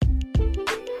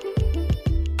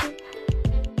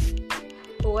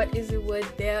what is it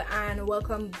with there, and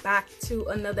welcome back to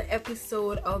another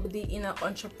episode of the Inner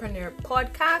Entrepreneur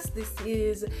Podcast. This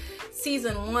is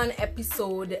season 1,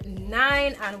 episode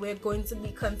 9, and we're going to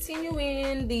be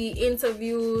continuing the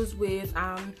interviews with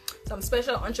some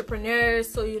special entrepreneurs.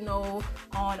 So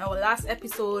on our last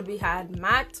episode we had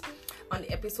Matt. On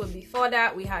the episode before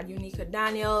that we had Unica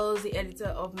Daniels, the editor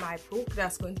of my book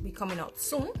that's going to be coming out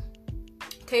soon.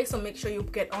 Okay, so make sure you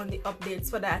get on the updates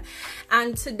for that.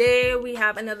 And today we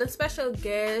have another special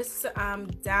guest,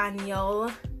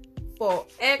 Daniel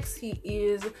 4X. He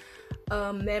is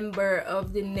a member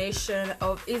of the Nation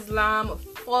of Islam, a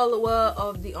follower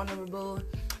of the Honorable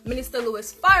Minister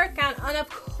Louis Farrakhan, and of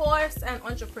course an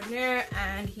entrepreneur,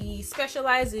 and he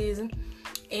specializes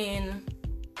in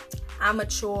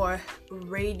amateur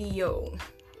radio.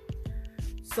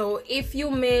 So if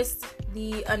you missed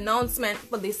the announcement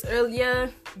for this earlier,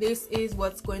 this is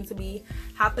what's going to be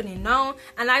happening now.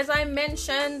 And as I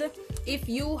mentioned, if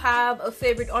you have a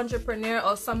favorite entrepreneur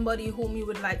or somebody whom you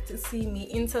would like to see me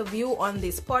interview on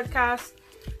this podcast,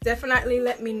 definitely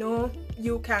let me know.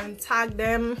 You can tag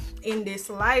them in this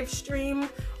live stream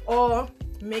or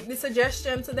make the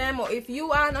suggestion to them. Or if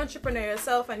you are an entrepreneur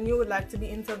yourself and you would like to be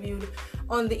interviewed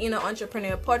on the Inner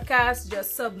Entrepreneur Podcast,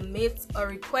 just submit a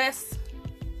request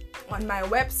on my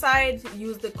website.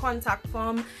 Use the contact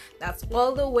form that's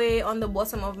all the way on the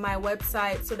bottom of my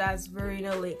website. So that's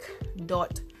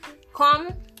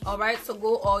verenalake.com. Alright, so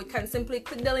go, or you can simply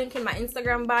click the link in my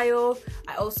Instagram bio.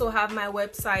 I also have my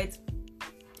website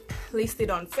listed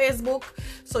on Facebook,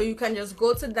 so you can just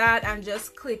go to that and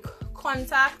just click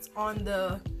contact on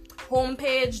the home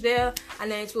page there,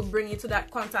 and then it will bring you to that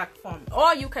contact form.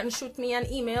 Or you can shoot me an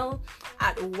email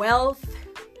at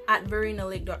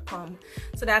wealth@verenalake.com.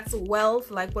 So that's wealth,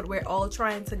 like what we're all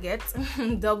trying to get,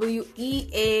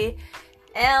 WEALTH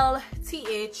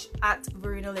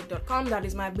 @verenalake.com. That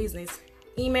is my business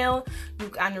email. You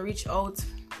can reach out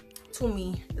to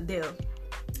me there.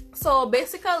 So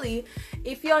basically,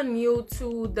 if you're new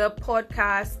to the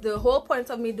podcast, the whole point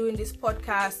of me doing this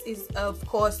podcast is, of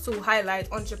course, to highlight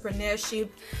entrepreneurship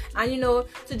and,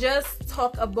 to just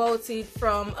talk about it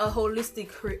from a holistic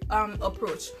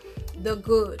approach. The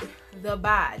good, the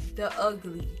bad, the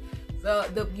ugly,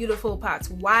 the beautiful parts.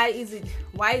 Why is it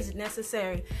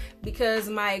necessary? Because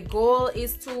my goal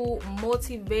is to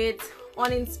motivate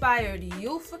uninspired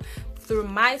youth through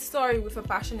my story with a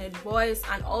passionate voice,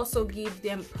 and also give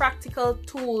them practical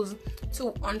tools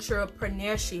to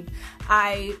entrepreneurship.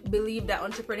 I believe that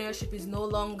entrepreneurship is no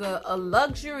longer a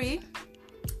luxury,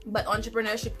 but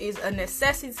entrepreneurship is a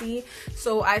necessity.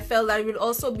 So I felt that it would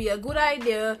also be a good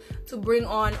idea to bring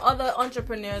on other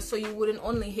entrepreneurs, so you wouldn't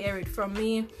only hear it from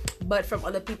me but from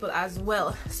other people as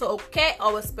well. So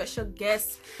our special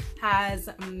guest has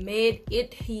made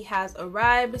it. He has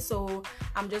arrived, so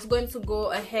I'm just going to go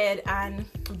ahead and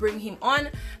bring him on.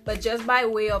 But just by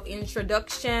way of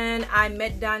introduction, I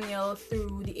met Daniel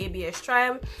through the ABS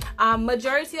tribe.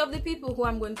 Majority of the people who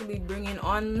I'm going to be bringing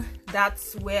on,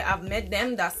 that's where I've met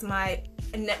them. That's my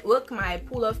network, my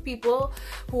pool of people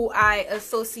who I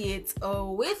associate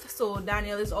with. So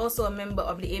Daniel is also a member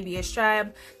of the ABS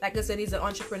tribe. Like I said, he's an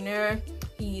entrepreneur,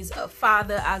 he's a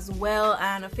father as well,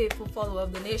 and a faithful follower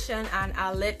of the nation. And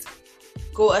I'll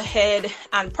go ahead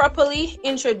and properly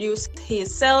introduce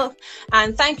himself.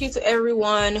 And thank you to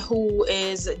everyone who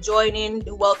is joining.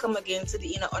 Welcome again to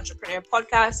the Inner Entrepreneur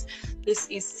Podcast. This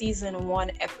is season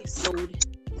 1, episode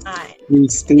 9.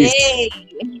 Hey.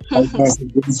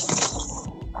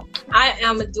 I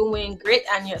am doing great,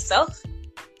 and yourself?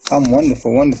 I'm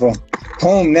wonderful.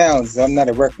 Home now, so I'm not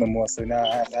at work no more, so now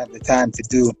I have the time to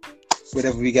do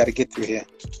whatever we got to get through here.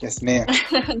 Yes, ma'am.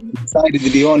 I'm excited to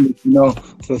be on it,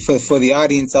 for the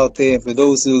audience out there, for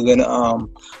those who are going to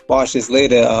watch this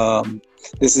later.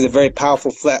 This is a very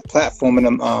powerful platform, and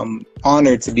I'm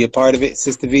honored to be a part of it,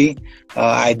 Sister V.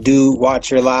 I do watch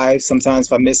her live. Sometimes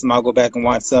if I miss them, I'll go back and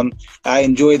watch some. I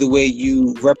enjoy the way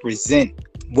you represent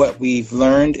what we've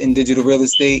learned in digital real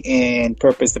estate and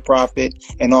Purpose to Profit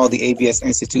and all the ABS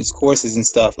Institute's courses and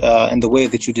stuff, and the way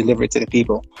that you deliver it to the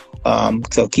people.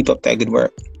 So keep up that good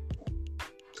work.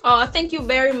 Oh, thank you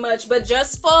very much. But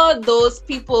just for those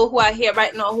people who are here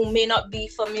right now who may not be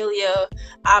familiar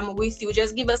with you,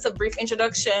 just give us a brief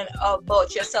introduction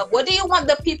about yourself. What do you want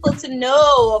the people to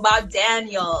know about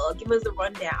Daniel? Give us a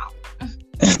rundown.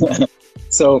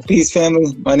 So, peace,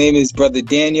 family. My name is Brother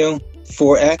Daniel.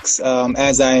 4X,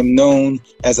 as I am known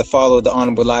as a follower of the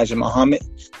Honorable Elijah Muhammad,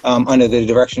 under the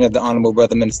direction of the Honorable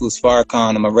Brother Minister Louis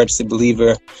Farrakhan. I'm a registered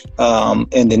believer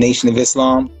in the Nation of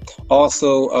Islam.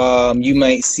 Also, you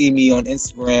might see me on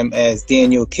Instagram as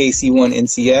Daniel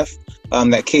KC1NCF.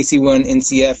 That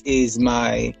KC1NCF is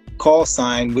my call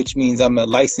sign, which means I'm a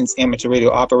licensed amateur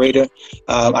radio operator.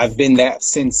 I've been that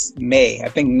since May. I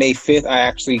think May 5th, I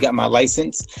actually got my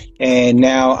license. And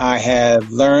now I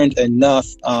have learned enough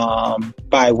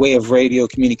by way of radio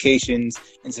communications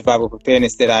and survival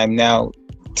preparedness that I'm now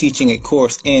teaching a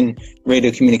course in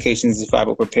radio communications and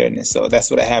survival preparedness. So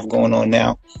that's what I have going on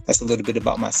now. That's a little bit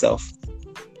about myself.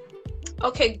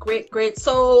 Okay, great.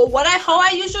 So how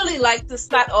I usually like to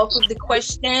start off with the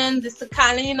questions is to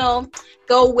kind of,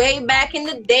 go way back in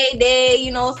the day,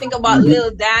 think about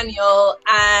little Daniel,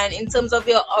 and in terms of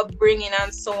your upbringing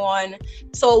and so on.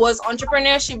 So was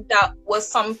entrepreneurship, that was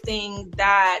something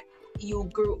that you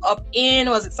grew up in?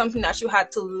 Was it something that you had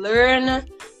to learn,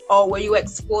 or were you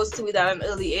exposed to it at an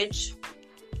early age?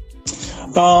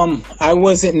 I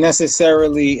wasn't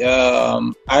necessarily, I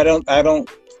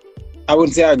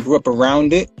wouldn't say I grew up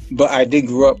around it, but I did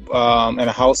grow up in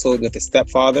a household with a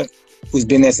stepfather who's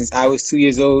been there since I was 2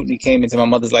 years old. He came into my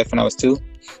mother's life when I was 2.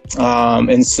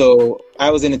 And so I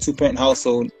was in a 2-parent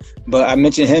household, but I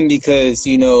mentioned him because,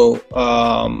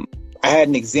 I had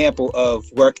an example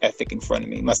of work ethic in front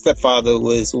of me. My stepfather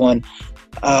was one,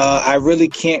 I really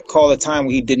can't call a time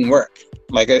when he didn't work.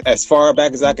 Like as far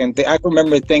back as I can think, I can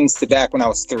remember things to back when I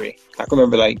was 3. I can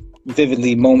remember like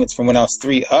vividly moments from when I was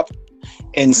 3 up.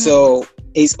 And so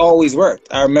he's always worked.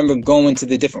 I remember going to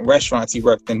the different restaurants he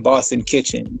worked in: Boston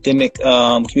Kitchen, Dimmick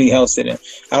Community Health Center.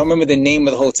 I don't remember the name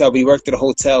of the hotel, but he worked at a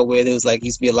hotel where there was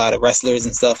used to be a lot of wrestlers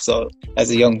and stuff. So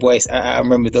as a young boy, I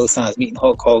remember those times meeting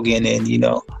Hulk Hogan and,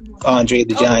 Andre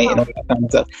the Giant and all that kind of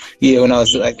stuff. Yeah, when I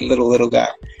was like little guy.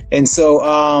 And so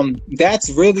that's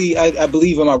really, I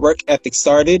believe, when my work ethic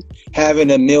started,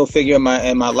 having a male figure in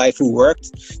my life who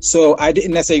worked. So I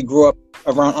didn't necessarily grow up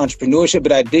around entrepreneurship,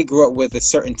 but I did grow up with a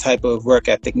certain type of work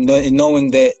ethic, knowing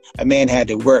that a man had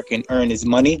to work and earn his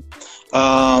money.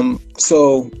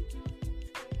 So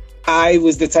I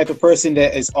was the type of person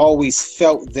that has always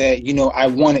felt that, I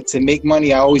wanted to make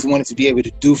money. I always wanted to be able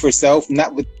to do for self,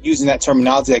 not with using that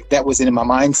terminology, like that wasn't in my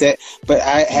mindset, but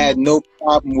I had no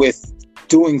problem with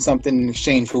doing something in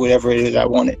exchange for whatever it is I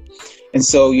wanted. And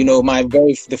so,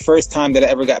 the first time that I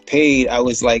ever got paid, I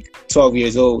was like 12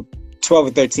 years old. 12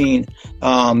 or 13,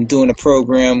 doing a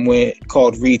program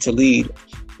called Read to Lead,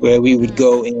 where we would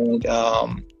go and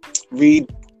read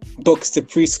books to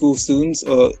preschool students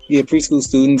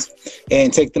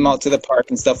and take them out to the park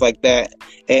and stuff like that.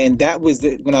 And that was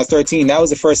when I was 13, that was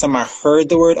the first time I heard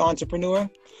the word entrepreneur.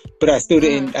 But I still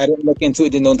didn't look into it,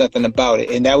 didn't know nothing about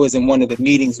it. And that was in one of the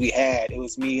meetings we had. It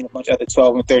was me and a bunch of other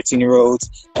 12 and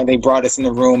 13-year-olds. And they brought us in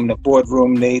the room, in the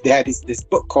boardroom. They had this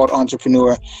book called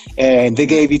Entrepreneur. And they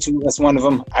gave each of us one of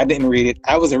them. I didn't read it.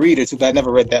 I was a reader, too, but I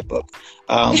never read that book.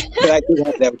 But I did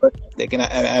have that work ethic,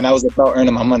 and I was about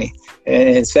earning my money. And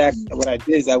in fact, what I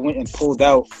did is I went and pulled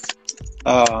out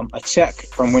a check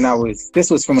from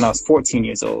this was from when I was 14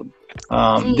 years old.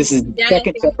 This is the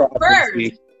second check I ever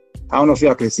received. I don't know if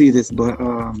y'all can see this, but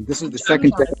this was the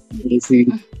second check I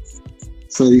received.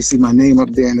 So you see my name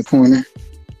up there in the corner.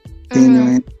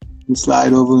 Then you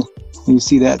slide over, and you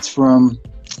see that's from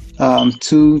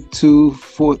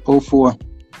 2/24/04.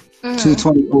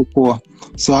 2/20/04.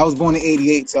 So I was born in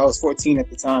 '88, so I was 14 at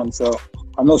the time. So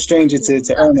I'm no stranger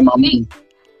to earning my money.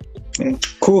 Yeah.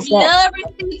 Cool fact. Love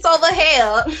receipts over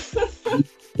here.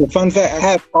 The fun fact: I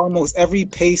have almost every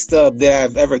pay stub that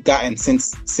I've ever gotten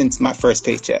since my first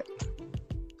paycheck.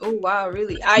 Oh wow,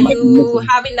 really? Are you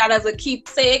having that as a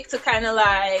keepsake to kind of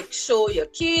show your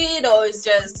kid, or is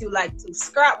just you like to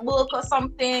scrapbook or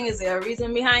something? Is there a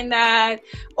reason behind that,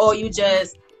 or you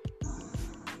just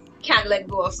can't let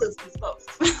go of certain stuff?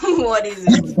 What is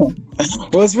it?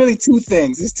 Well, it's really two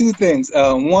things.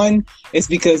 One is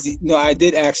because I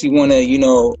did actually want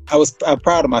to. I'm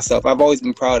proud of myself. I've always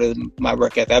been proud of my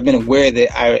work ethic. I've been aware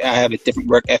that I have a different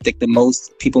work ethic than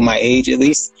most people my age, at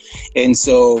least. And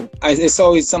so it's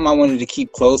always something I wanted to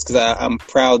keep close, because I'm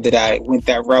proud that I went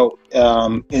that route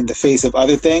in the face of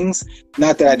other things.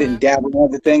 Not that I didn't dabble in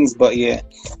other things, but yeah.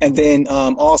 And then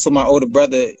also my older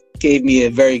brother gave me a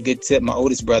very good tip. My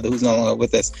oldest brother, who's no longer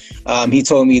with us, he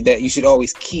told me that you should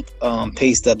always keep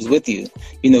pay stubs with you.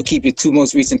 Keep your 2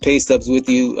 most recent pay stubs with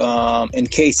you in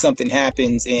case something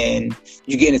happens and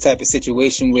you get in a type of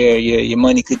situation where your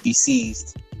money could be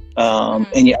seized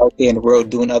and you're out there in the world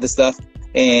doing other stuff,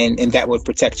 and that would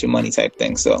protect your money type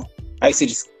thing. So I used to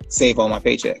just save all my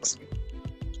paychecks.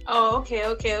 Oh,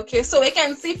 okay. So we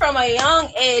can see from a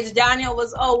young age, Daniel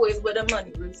was always where the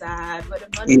money reside, where the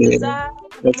money reside.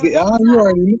 You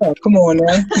already know. Come on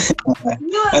now.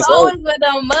 You was always where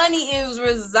the money is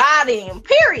residing.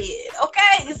 Period.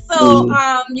 Okay. So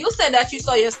you said that you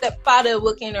saw your stepfather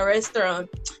working in a restaurant.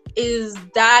 Is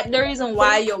that the reason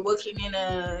why you're working in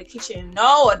a kitchen?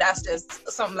 No, or that's just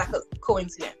something like a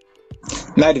coincidence?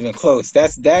 Not even close.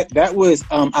 That was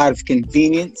out of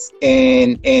convenience,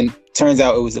 and turns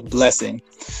out it was a blessing.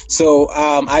 So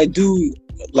I do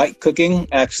like cooking.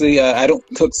 Actually, I don't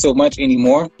cook so much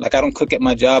anymore. Like, I don't cook at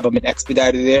my job. I'm an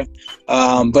expediter there,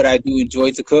 but I do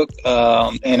enjoy to cook,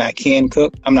 and I can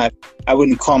cook. I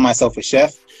wouldn't call myself a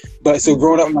chef, but so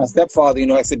growing up with my stepfather, you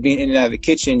know, like I said, being in and out of the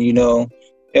kitchen, you know,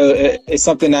 it's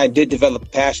something I did develop a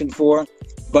passion for.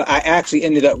 But I actually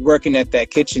ended up working at that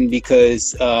kitchen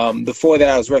because before that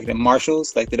I was working at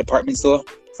Marshall's, like the department store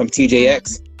from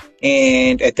TJX.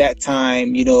 And at that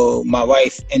time, you know, my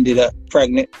wife ended up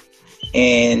pregnant.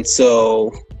 And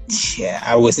so, yeah,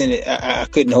 I was in it. I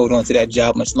couldn't hold on to that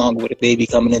job much longer with a baby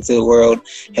coming into the world.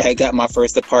 I had got my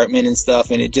first apartment and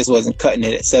stuff, and it just wasn't cutting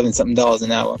it at $7-something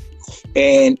an hour.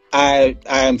 And I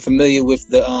am familiar with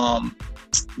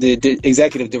the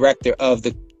executive director of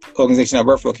the organization I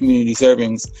work for, Community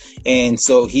Servings, and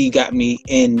so he got me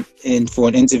in for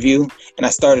an interview, and I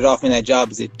started off in that job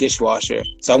as a dishwasher.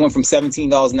 So I went from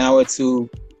 $17 an hour to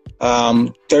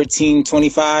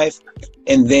 $13.25,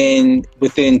 and then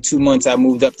within 2 months I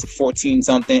moved up to 14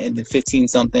 something, and then 15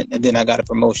 something, and then I got a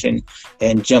promotion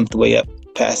and jumped way up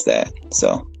past that.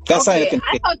 So that's how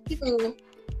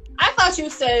I thought you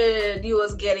said you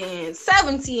was getting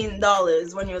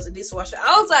 $17 when you was a dishwasher.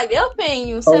 I was like, they're paying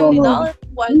you $70. I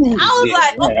was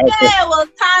like, okay, well,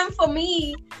 time for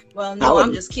me. Well, no,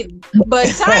 I'm just kidding. But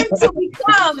time to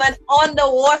become an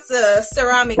underwater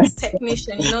ceramics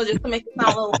technician, you know, just to make it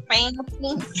sound a little fancy.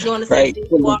 You understand? Right.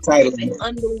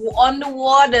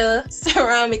 Underwater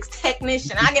ceramics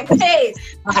technician. I get paid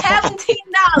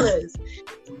 $17.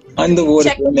 Underwater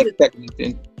ceramics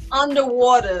technician.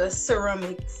 Underwater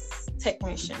ceramics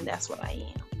technician. That's what I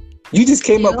am. You just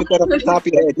came up with that off the top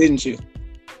of your head, didn't you?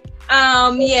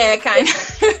 Yeah, kind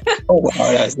of. Oh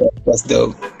wow, that's dope.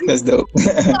 That's dope.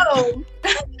 So,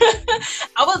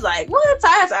 I was like, what? I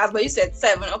had to ask, but you said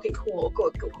 7. Okay, cool.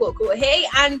 Hey,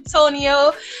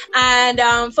 Antonio,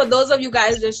 and for those of you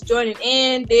guys just joining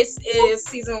in, this is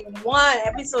season 1,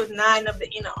 episode 9 of the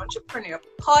Inner Entrepreneur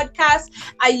podcast.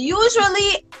 I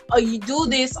usually do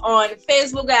this on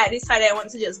Facebook. I decided I want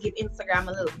to just give Instagram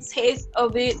a little taste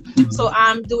of it, so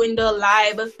I'm doing the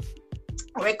live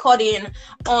recording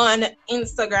on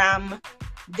Instagram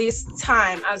this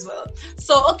time as well.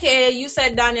 So okay, you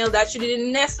said, Daniel, that you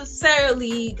didn't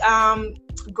necessarily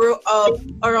grow up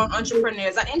around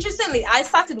entrepreneurs, and interestingly, I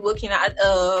started working at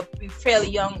a fairly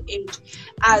young age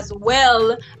as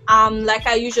well. Like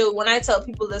I usually, when I tell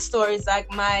people the stories, like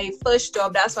my first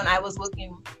job, that's when I was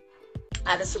working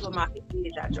at a supermarket.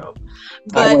 Did that job,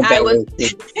 but I was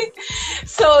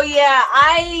so yeah,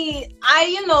 I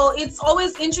you know, it's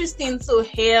always interesting to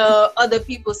hear other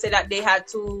people say that they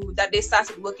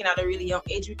started working at a really young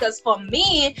age, because for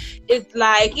me, it's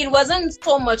like it wasn't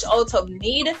so much out of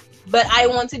need, but I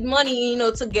wanted money, you know,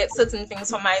 to get certain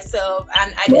things for myself,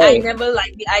 and I never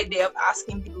liked the idea of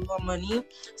asking people for money.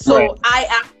 So I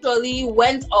actually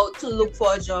went out to look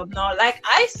for a job. Now, like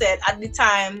I said at the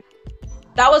time,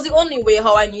 that was the only way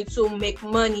how I knew to make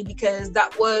money, because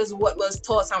that was what was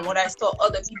taught and what I saw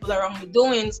other people around me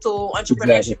doing. So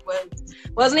entrepreneurship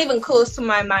wasn't even close to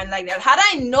my mind like that. Had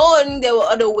I known there were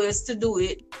other ways to do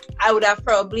it, I would have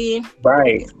probably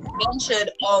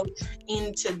ventured out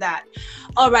into that.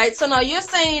 All right, so now you're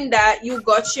saying that you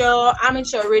got your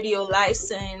amateur radio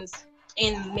license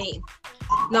in May.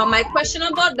 Now my question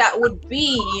about that would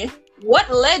be,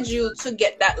 what led you to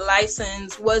get that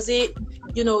license? Was it,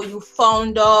 you know, you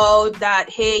found out that,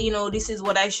 hey, you know, this is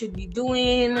what I should be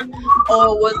doing?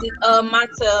 Or was it a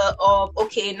matter of,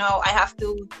 okay, now I have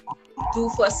to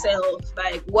do for self?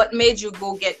 Like, what made you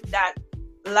go get that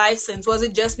license? Was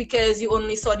it just because you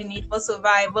only saw the need for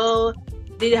survival?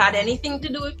 Did it have anything to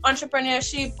do with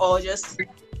entrepreneurship, or just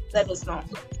let us know?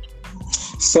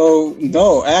 So,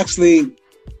 no, actually,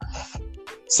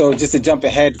 so just to jump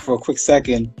ahead for a quick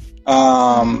second,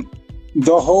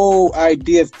 the whole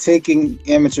idea of taking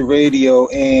amateur radio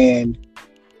and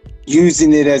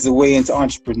using it as a way into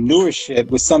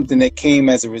entrepreneurship was something that came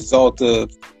as a result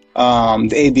of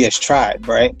the ABS tribe,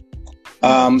 right?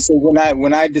 So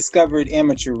when I discovered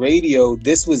amateur radio,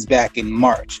 this was back in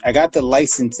March. I got the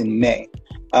license in May,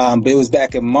 but it was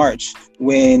back in March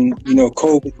when, you know,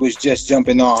 COVID was just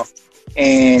jumping off.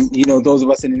 And, you know, those of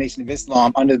us in the Nation of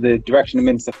Islam, under the direction of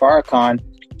Minister Farrakhan,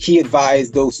 he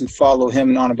advised those who follow him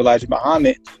and Honorable Elijah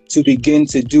Muhammad to begin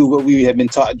to do what we have been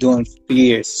taught doing for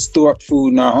years: store up food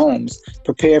in our homes,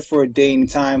 prepare for a day and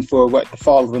time for the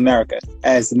fall of America,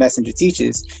 as the messenger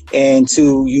teaches, and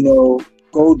to, you know,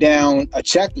 go down a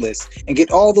checklist and get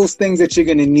all those things that you're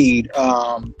going to need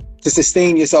to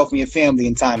sustain yourself and your family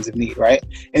in times of need, right?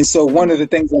 And so one of the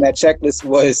things on that checklist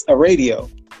was a radio.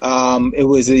 It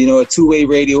was a two-way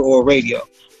radio or a radio.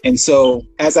 And so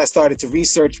as I started to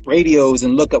research radios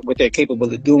and look up what they're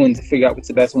capable of doing to figure out what's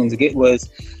the best ones to get,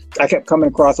 I kept coming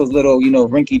across those little,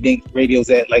 rinky-dink radios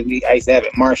that I used to have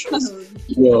at Marshall's.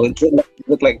 It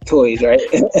looked like toys, right?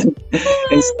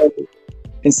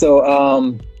 and so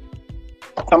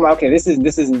I'm like, okay, this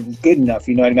isn't good enough,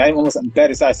 you know what I mean? I want something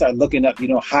better, so I started looking up,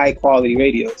 high quality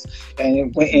radios,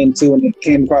 and it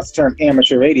came across the term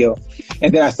amateur radio,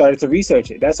 and then I started to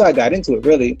research it. That's how I got into it,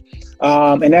 really.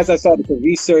 And as I started to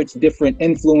research different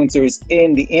influencers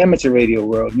in the amateur radio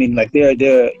world, I mean, like they're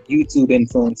YouTube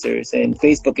influencers and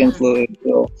Facebook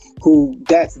influencers, who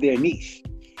that's their niche.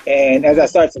 And as I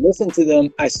started to listen to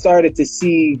them, I started to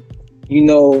see,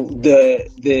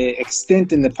 the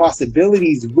extent and the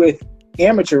possibilities with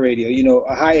amateur radio,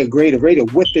 a higher grade of radio,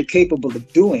 what they're capable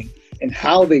of doing and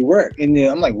how they work. And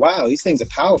I'm like, wow, these things are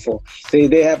powerful.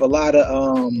 They have a lot of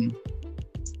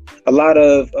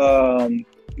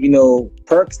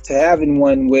perks to having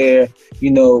one where,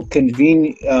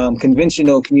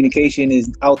 conventional communication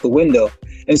is out the window.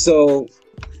 And so,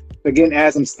 again,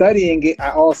 as I'm studying it,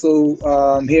 I also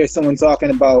hear someone talking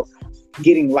about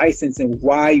getting licensed and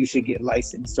why you should get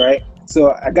licensed, right?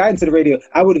 So I got into the radio.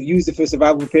 I would have used it for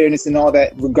survival preparedness and all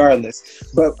that regardless.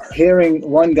 But hearing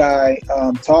one guy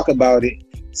talk about it,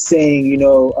 saying,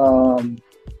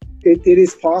 it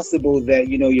is possible that,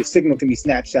 your signal can be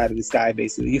snatched out of the sky,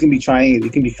 basically. You can be triangulated.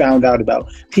 You can be found out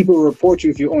about. People will report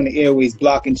you if you're on the airways,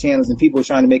 blocking channels, and people are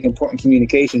trying to make important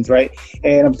communications, right?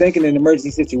 And I'm thinking in an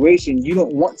emergency situation, you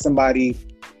don't want somebody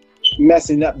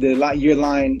messing up your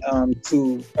line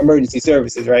to emergency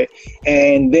services, right?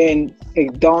 And then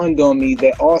it dawned on me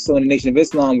that also in the Nation of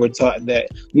Islam, we're taught that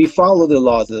we follow the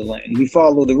laws of the land. We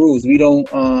follow the rules. We don't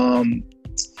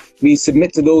we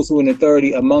submit to those who are in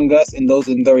authority among us and those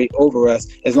in authority over us,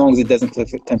 as long as it doesn't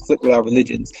conflict with our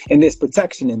religions. And there's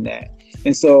protection in that.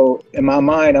 And so in my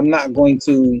mind, I'm not going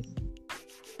to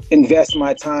invest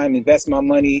my time, invest my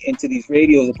money into these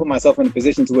radios and put myself in a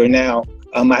position to where now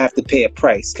I have to pay a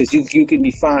price, because you can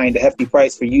be fined a hefty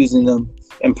price for using them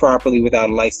improperly without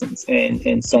a license,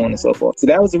 and so on and so forth. So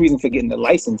that was the reason for getting the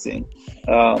licensing.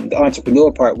 The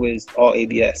entrepreneur part was all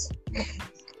ABS.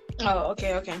 Oh,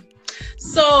 okay.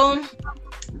 So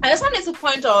I just wanted to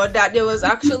point out that there was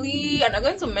actually, and I'm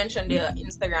going to mention their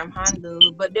Instagram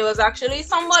handle, but there was actually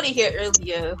somebody here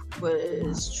earlier who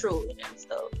was trolling and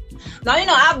stuff. Now,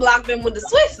 I blocked them with the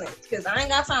swiftness because I ain't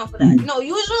got time for that.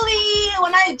 Usually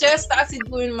when I just started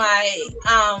doing my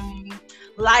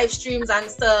live streams and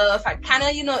stuff, I kind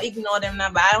of, ignore them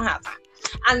now, but I don't have time.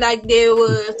 And like they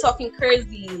were talking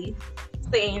crazy,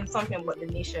 saying something about the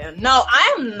nation. Now,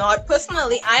 I am not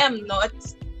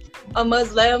a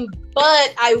Muslim,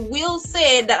 but I will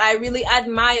say that I really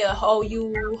admire how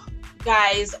you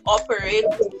guys operate.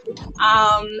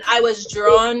 I was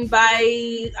drawn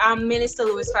by Minister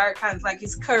Louis Farrakhan, like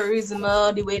his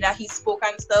charisma, the way that he spoke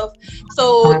and stuff.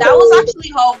 So that was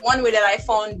actually one way that I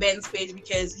found Ben's page,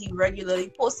 because he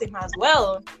regularly posts him as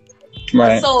well.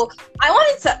 Right. So I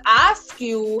wanted to ask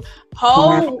you,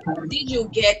 how did you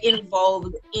get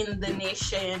involved in the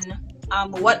nation?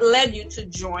 What led you to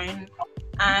join?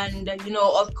 And,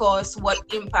 of course, what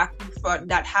impact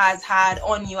that has had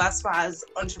on you as far as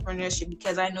entrepreneurship,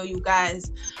 because I know you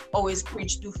guys always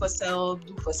preach do for self.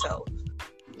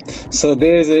 So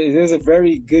there's a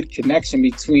very good connection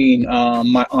between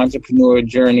my entrepreneur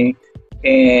journey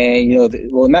and, not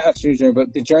entrepreneur journey,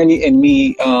 but the journey and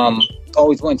me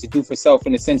always wanting to do for self,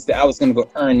 in the sense that I was going to go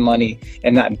earn money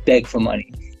and not beg for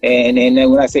money. And then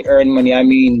when I say earn money, I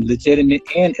mean legitimate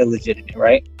and illegitimate,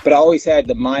 right? But I always had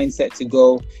the mindset to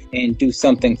go and do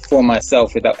something for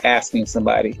myself without asking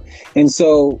somebody. And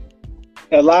so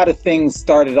a lot of things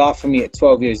started off for me at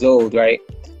 12 years old, right?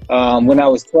 When I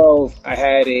was 12, I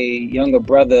had a younger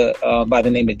brother by the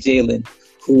name of Jalen,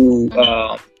 who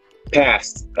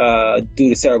passed due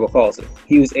to cerebral palsy.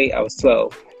 He was 8, I was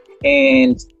 12.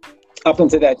 And up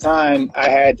until that time, I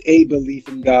had a belief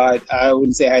in God. I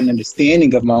wouldn't say I had an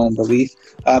understanding of my own belief,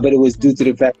 but it was due to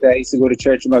the fact that I used to go to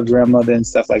church with my grandmother and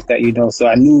stuff like that, so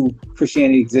I knew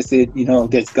Christianity existed,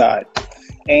 against God.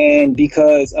 And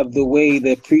because of the way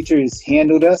the preachers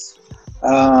handled us,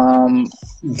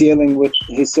 dealing with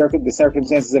the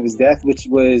circumstances of his death, which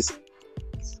was,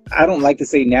 I don't like to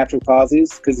say natural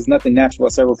causes because there's nothing natural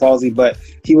about cerebral palsy, but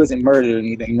he wasn't murdered or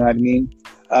anything. You know what I mean?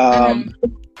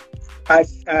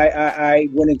 I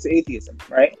went into atheism,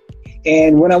 right?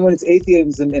 And when I went into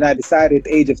atheism, and I decided at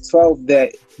the age of 12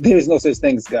 that there's no such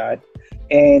thing as God,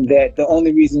 and that the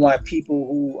only reason why people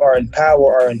who are in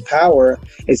power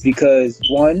is because,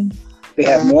 one, they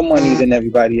have more money than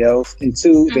everybody else, and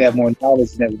two, they have more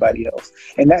knowledge than everybody else.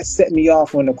 And that set me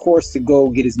off on a course to go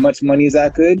get as much money as I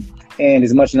could and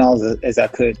as much knowledge as I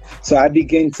could. So I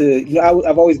began to,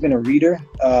 I've always been a reader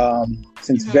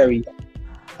since very young.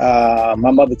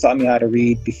 My mother taught me how to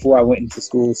read before I went into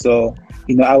school. So,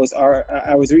 I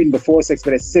was reading before 6,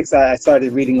 but at 6, I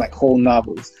started reading like whole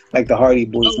novels, like the Hardy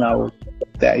Boys novels.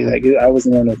 That like I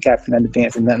wasn't on no Captain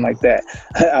Underpants and nothing like that.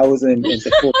 I was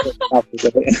into full novels.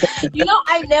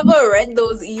 I never read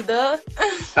those either.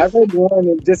 I read one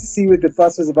and just to see what the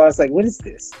fuss was about. It's like, what is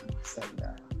this?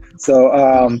 So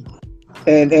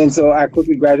and so I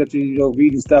quickly graduated to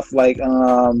reading stuff like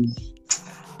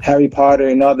Harry Potter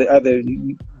and all the other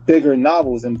bigger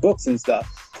novels and books and stuff.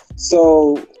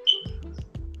 So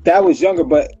that was younger,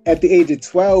 but at the age of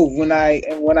 12, when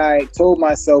I told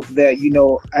myself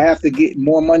that, I have to get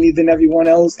more money than everyone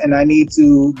else and I need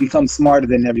to become smarter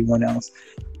than everyone else,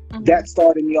 that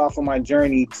started me off on my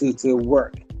journey to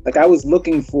work. Like I was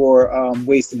looking for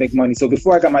ways to make money. So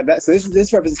before I got so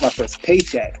this represents my first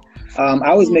paycheck.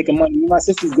 I was making money. My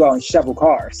sisters go out and shovel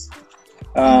cars.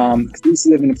 We used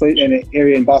to live in an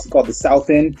area in Boston called the South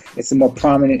End. It's a more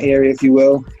prominent area, if you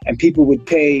will, and people would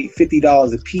pay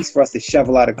 $50 a piece for us to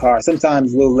shovel out a car.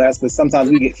 Sometimes a little less, but sometimes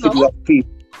we get $50 a piece.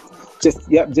 Just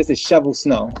to shovel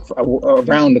snow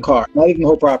around the car, not even the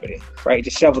whole property, right?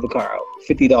 Just shovel the car out,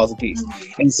 $50 a piece.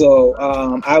 And so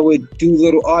I would do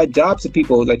little odd jobs to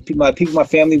people. Like my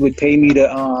family would pay me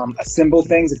to assemble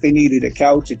things if they needed a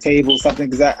couch, a table, something.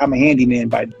 Because I'm a handyman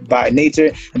by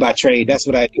nature and by trade. That's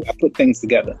what I do. I put things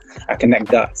together. I connect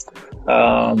dots,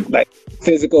 like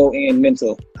physical and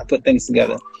mental. I put things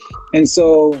together, and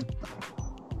so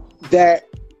that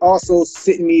also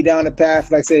sitting me down the path,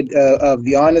 like I said, of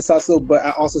the honest hustle, but I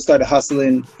also started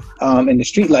hustling in the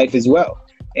street life as well.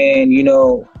 And,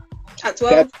 at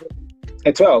 12?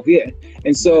 At 12, yeah.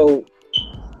 And so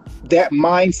that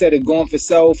mindset of going for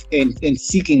self and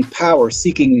seeking power,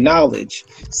 seeking knowledge,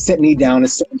 sent me down a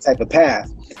certain type of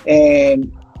path.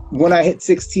 And when I hit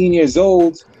 16 years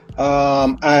old,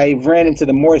 I ran into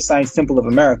the Moorish Science Temple of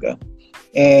America.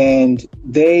 And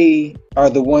they are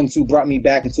the ones who brought me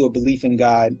back into a belief in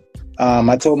God.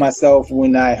 I told myself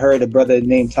when I heard a brother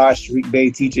named Tosh Tariq Bey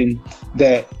teaching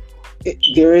that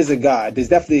there is a God. There's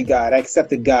definitely a God. I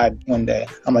accepted God one day.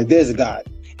 I'm like, there's a God.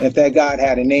 And if that God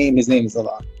had a name, his name is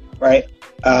Allah, right?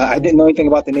 I didn't know anything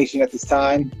about the nation at this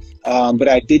time, but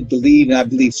I did believe, and I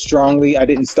believe strongly. I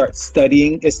didn't start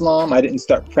studying Islam. I didn't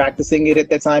start practicing it at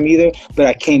that time either, but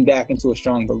I came back into a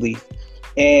strong belief.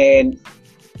 And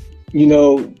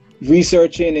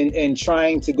researching and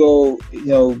trying to go,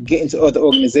 get into other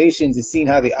organizations and seeing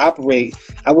how they operate,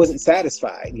 I wasn't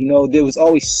satisfied. There was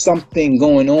always something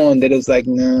going on that it was like,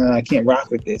 nah, I can't rock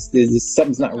with this.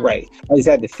 Something's not right. I just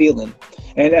had the feeling.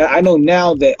 And I know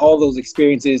now that all those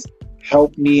experiences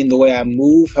helped me in the way I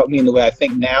move, helped me in the way I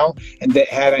think now. And that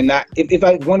had I not, if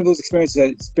one of those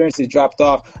experiences dropped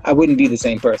off, I wouldn't be the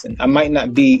same person. I might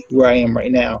not be where I am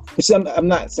right now, which I'm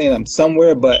not saying I'm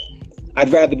somewhere, but I'd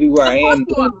rather be where I am.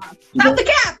 Stop the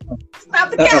cap!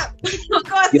 Stop the cap! Of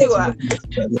course you are.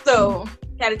 So,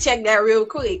 gotta check that real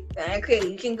quick. Okay,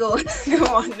 you can go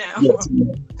on now. Yes.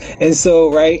 And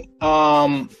so, right,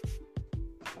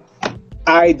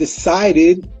 I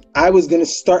decided I was going to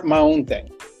start my own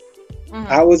thing.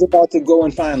 I was about to go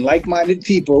and find like-minded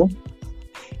people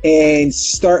and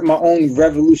start my own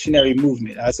revolutionary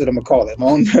movement. That's what I'm gonna call it, my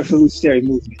own revolutionary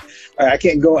movement. All right,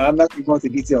 I'm not gonna go into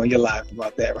detail on your live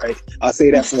about that, right? I'll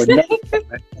say that for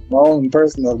my own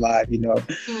personal live,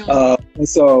 And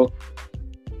so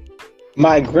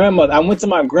my grandmother, I went to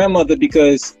my grandmother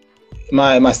because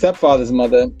my stepfather's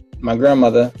mother, my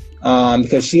grandmother,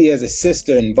 because she has a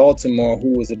sister in Baltimore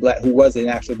who was an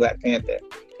actual Black Panther.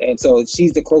 And so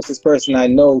she's the closest person I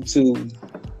know to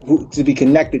be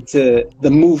connected to the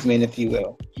movement, if you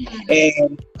will.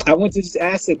 And I went to just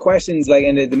ask her questions,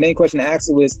 and the main question I asked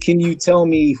her was, can you tell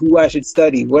me who I should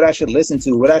study, what I should listen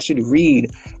to, what I should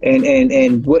read,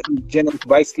 and what general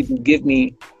advice could you give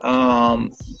me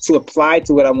to apply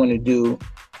to what I want to do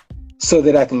so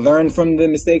that I can learn from the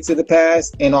mistakes of the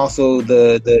past and also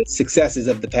the successes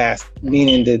of the past,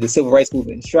 meaning the civil rights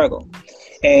movement and struggle.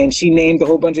 And she named a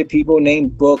whole bunch of people,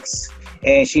 named books,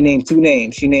 and she named two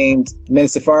names. She named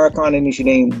Minister Farrakhan, and then she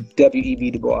named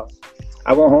W.E.B. Du Bois.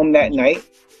 I went home that night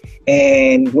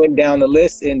and went down the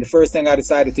list, and the first thing I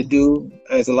decided to do,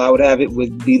 as Allah would have it,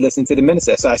 would be listen to the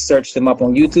minister. So I searched him up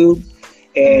on YouTube,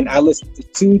 and I listened to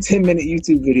 2 10-minute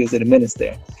YouTube videos of the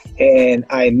minister, and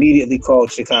I immediately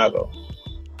called Chicago.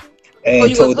 And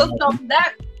you were hooked on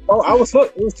that? Oh, I was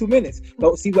hooked. It was 2 minutes.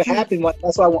 But see what happened,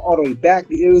 that's why I went all the way back.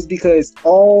 It was because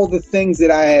all the things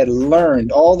that I had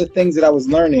learned, all the things that I was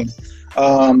learning,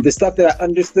 the stuff that I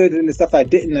understood and the stuff I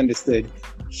didn't understood,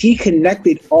 he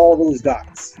connected all those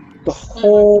dots the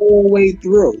whole way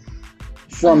through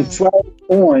from 12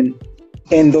 on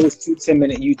in those 2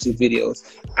 10-minute YouTube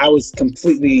videos. I was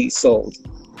completely sold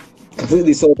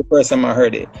the first time I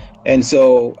heard it. And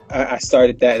so I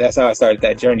started that. That's how I started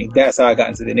that journey. That's how I got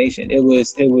into the nation. It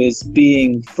was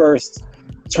being first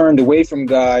turned away from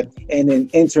God and then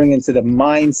entering into the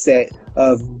mindset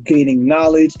of gaining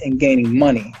knowledge and gaining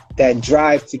money. That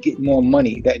drive to get more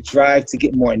money, that drive to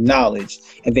get more knowledge.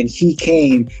 And then he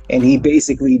came and he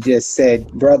basically just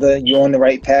said, brother, you're on the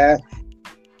right path,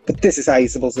 but this is how you're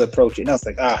supposed to approach it. And I was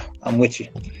like, I'm with you.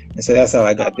 And so that's how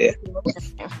I got there.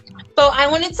 So I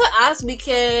wanted to ask,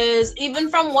 because even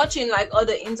from watching like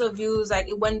other interviews, like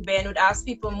when Ben would ask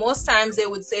people, most times they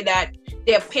would say that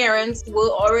their parents were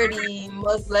already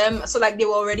Muslim, so like they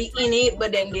were already in it,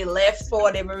 but then they left for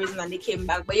whatever reason and they came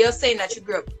back. But you're saying that you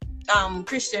grew up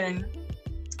Christian,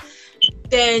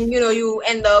 then you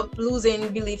end up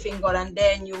losing belief in God, and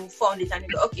then you found it and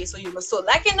you go, okay, so you were so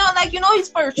it's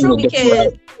very true,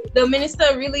 because the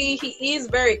minister really, he is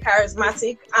very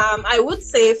charismatic. I would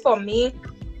say for me,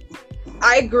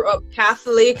 I grew up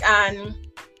Catholic, and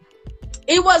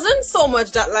it wasn't so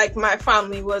much that like my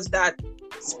family was that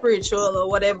spiritual or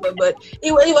whatever, but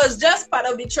it was just part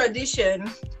of the tradition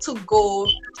to go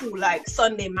to like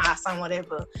Sunday mass and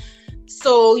whatever.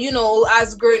 So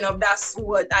as growing up, that's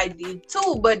what I did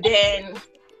too. But then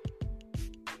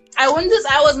I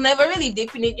was never really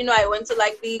deep in it. I went to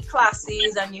like the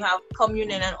classes and you have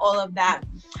communion and all of that.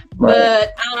 Right.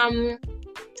 But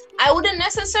I wouldn't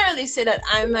necessarily say that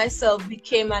I myself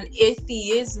became an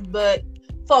atheist, but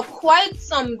for quite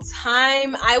some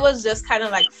time, I was just kind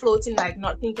of like floating, like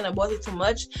not thinking about it too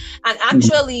much. And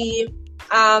actually,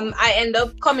 I end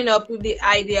up coming up with the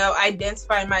idea of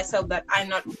identifying myself that I'm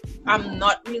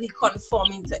not really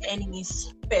conforming to any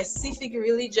specific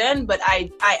religion, but I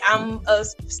am a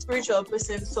spiritual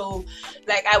person. So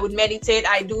like I would meditate.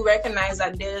 I do recognize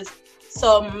that there's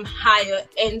some higher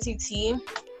entity.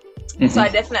 So I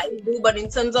definitely do, but in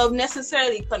terms of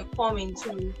necessarily conforming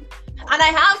to, and I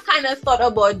have kind of thought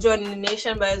about joining the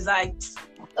nation, but it's like,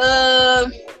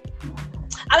 I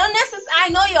don't necessarily, I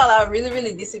know y'all are really,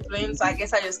 really disciplined, so I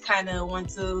guess I just kind of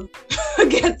want to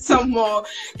get some more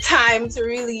time to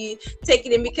really take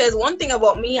it in, because one thing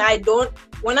about me,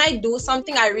 when I do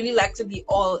something, I really like to be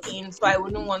all in, so I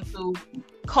wouldn't want to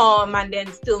come and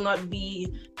then still not be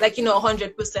like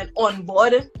 100% on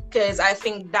board, because I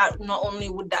think that not only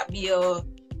would that be a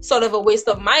sort of a waste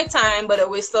of my time, but a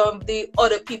waste of the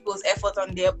other people's effort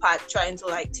on their part trying to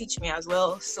like teach me as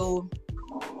well. So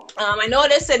I know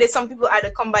they said that some people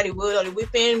either come by the word or the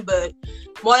whipping, but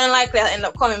more than likely I'll end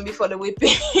up coming before the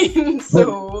whipping.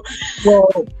 So well,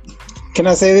 can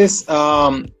I say this?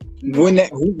 When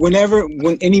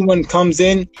anyone comes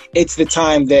in, it's the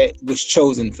time that was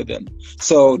chosen for them.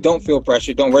 So don't feel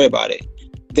pressure. Don't worry about it.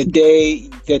 The day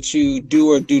that you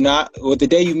do or do not, or the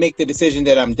day you make the decision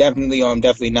that I'm definitely or I'm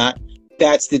definitely not,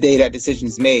 that's the day that decision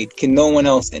is made. Can no one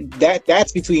else? And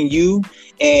that's between you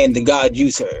and the God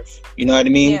you serve. You know what I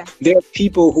mean? Yeah. There are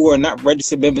people who are not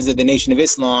registered members of the Nation of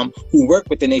Islam who work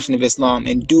with the Nation of Islam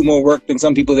and do more work than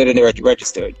some people that are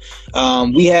registered.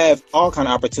 We have all kind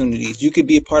of opportunities. You could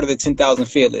be a part of the 10,000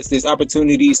 Fearless. There's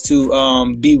opportunities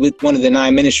to be with one of the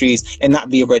 9 ministries and not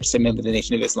be a registered member of the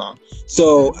Nation of Islam.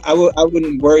 So I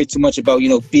wouldn't worry too much about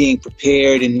being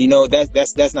prepared, and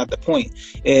that's not the point.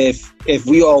 If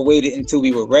we all waited until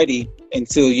we were ready,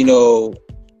 until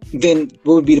then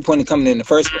what would be the point of coming in the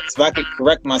first place? If I could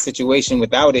correct my situation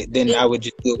without it, then I would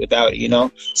just do it without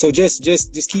it, So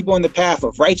just keep on the path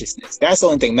of righteousness. That's the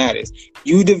only thing that matters.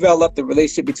 You develop the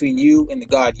relationship between you and the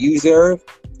God you serve,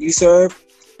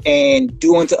 and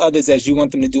do unto others as you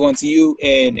want them to do unto you,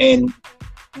 and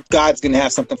God's gonna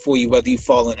have something for you whether you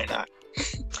fall in or not.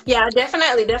 Yeah,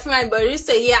 definitely. But you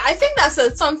say, yeah, I think that's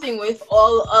something with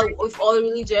all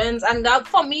religions, and that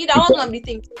for me that was one of the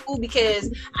things too,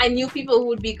 because I knew people who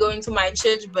would be going to my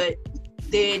church, but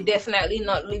they're definitely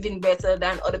not living better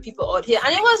than other people out here.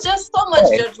 And it was just so much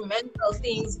judgmental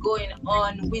things going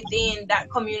on within that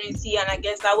community. And I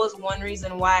guess that was one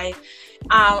reason why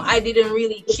I didn't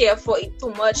really care for it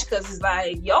too much, because it's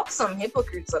like, y'all some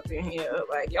hypocrites up in here.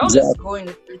 Like, y'all just going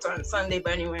to church on Sunday,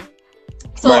 but anyway.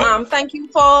 So thank you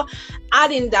for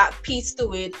adding that piece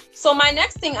to it. So my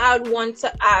next thing I would want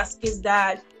to ask is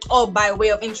that, or by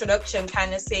way of introduction,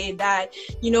 kind of say that,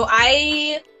 you know,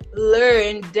 I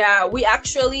learned that we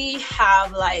actually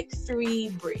have like 3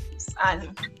 brains,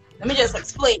 and let me just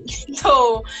explain.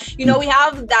 So, you know, we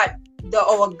have that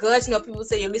our gut, you know, people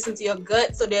say you listen to your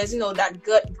gut. So there's, you know, that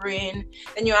gut brain,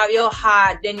 then you have your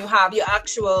heart, then you have your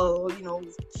actual, you know,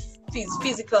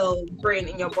 physical brain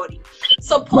in your body.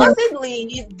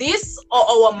 Supposedly this, or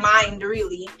our mind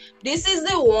really, this is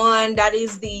the one that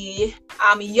is the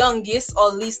youngest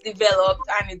or least developed,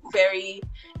 and it's very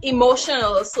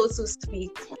emotional, so to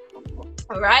speak,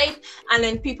 right? And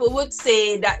then people would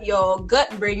say that your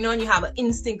gut brain, you know, you have an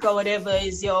instinct or whatever,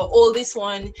 is your oldest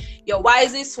one, your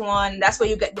wisest one. That's where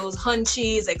you get those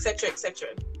hunches, etc., etc.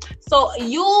 So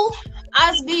you,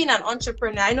 as being an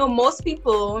entrepreneur, I know most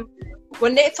people,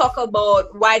 when they talk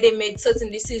about why they made certain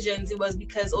decisions, it was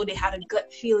because, oh, they had a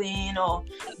gut feeling or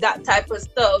that type of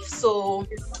stuff. So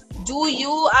do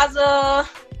you, as a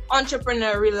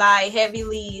entrepreneur, rely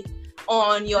heavily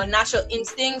on your natural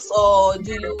instincts, or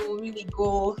do you really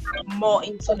go more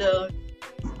into the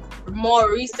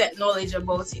more recent knowledge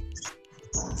about it?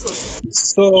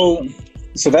 So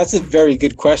that's a very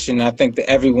good question. I think that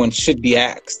everyone should be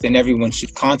asked and everyone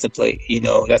should contemplate. You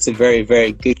know, that's a very,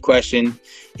 very good question.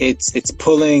 It's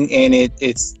pulling, and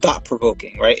it's thought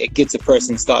provoking, right? It gets a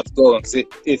person's thoughts going, because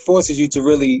it forces you to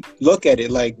really look at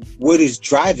it like, what is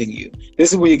driving you?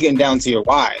 This is where you're getting down to your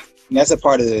why. And that's a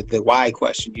part of the why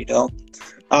question, you know?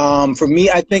 For me,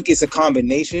 I think it's a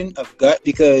combination of gut,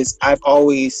 because I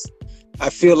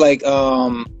feel like,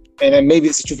 and maybe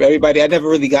this is true for everybody, I never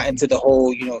really got into the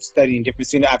whole, you know, studying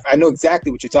difference. You know, I know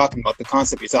exactly what you're talking about, the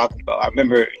concept you're talking about. I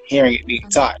remember hearing it being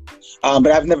taught. But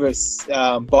I've never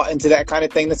bought into that kind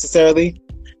of thing necessarily,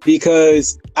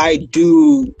 because I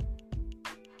do,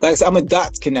 like I said, I'm a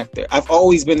dots connector. I've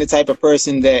always been the type of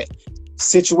person that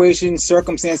situations,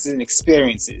 circumstances, and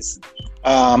experiences,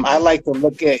 I like to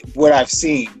look at what I've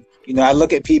seen. You know, I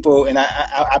look at people and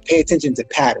I pay attention to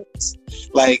patterns.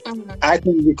 Like, I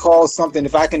can recall something.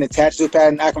 If I can attach to a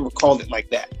pattern, I can recall it like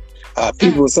that.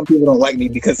 Some people don't like me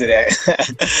because of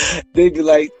that. They'd be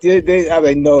like, I'm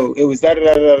like, no, it was that.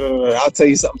 I'll tell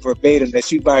you something verbatim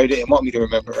that you probably didn't want me to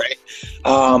remember, right?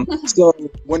 So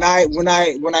when I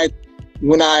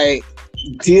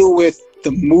deal with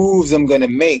the moves I'm going to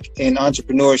make in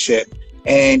entrepreneurship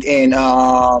and in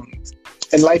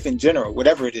life in general,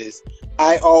 whatever it is,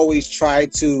 I always try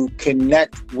to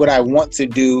connect what I want to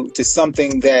do to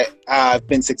something that I've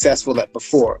been successful at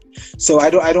before. So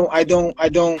I don't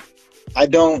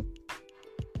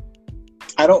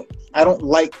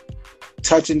like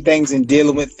touching things and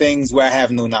dealing with things where I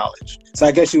have no knowledge. So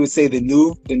I guess you would say the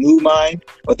new mind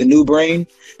or the new brain,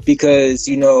 because,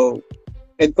 you know,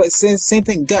 but same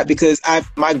thing gut, because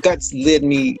my guts led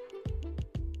me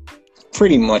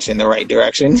pretty much in the right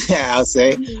direction. I'll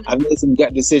say I've made some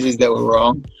gut decisions that were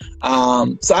wrong.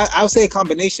 So I'll say a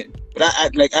combination, but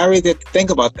I really have to think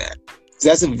about that. So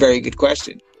that's a very good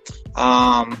question.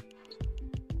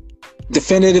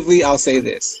 Definitively, I'll say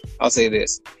this.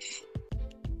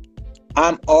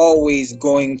 I'm always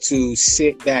going to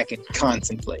sit back and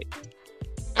contemplate.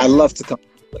 I love to contemplate.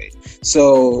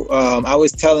 So I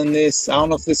was telling this, I don't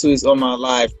know if this was on my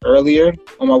live earlier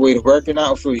on my way to work or not,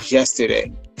 or if it was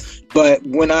yesterday. But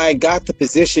when I got the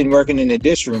position working in the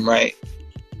dish room, right,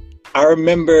 I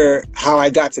remember how I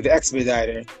got to the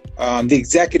expediter. The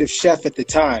executive chef at the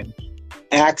time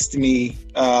asked me,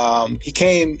 he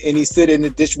came and he stood in the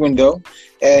dish window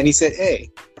and he said, hey,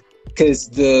 because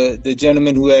the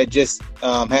gentleman who had just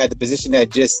had the position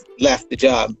had just left the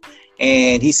job.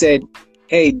 And he said,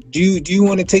 hey, do you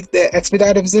want to take the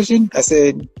expediter position? I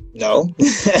said, no.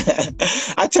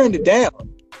 I turned it down.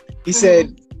 He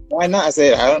said, why not? I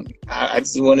said, I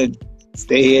just want to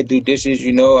stay here, do dishes,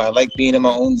 you know. I like being in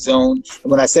my own zone.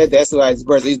 And when I said that, that's why it's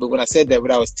birthdays, but when I said that,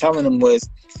 what I was telling him was,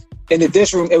 in the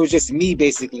dish room, it was just me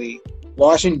basically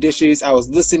washing dishes. I was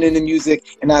listening to music,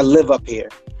 and I live up here.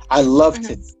 I love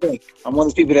to think. I'm one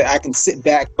of those people that I can sit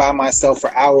back by myself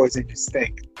for hours and just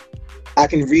think. I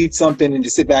can read something and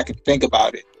just sit back and think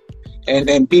about it,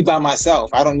 and be by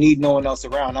myself. I don't need no one else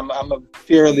around. I'm a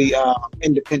fairly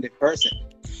independent person.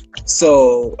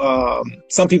 So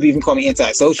some people even call me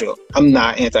antisocial. I'm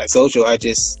not antisocial. I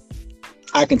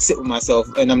can sit with myself,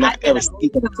 and I'm not ever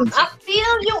speaking. I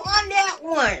feel you on that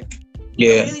one.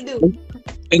 Yeah. I really do.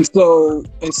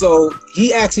 And so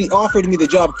he actually offered me the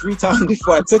job 3 times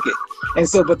before I took it. And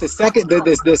so, but the second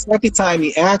time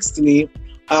he asked me,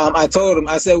 I told him,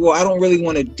 I said, well, I don't really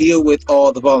want to deal with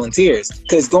all the volunteers,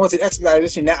 because going to the expedited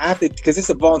edition now, I have to, because it's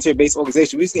a volunteer-based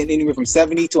organization, we're getting anywhere from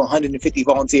 70 to 150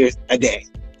 volunteers a day.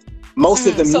 Most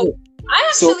of them.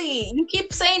 So you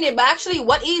keep saying it, but actually,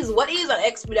 what is an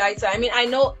expediter? I mean, I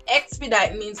know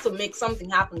expedite means to make something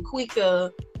happen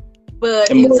quicker.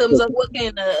 But in terms of working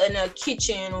in a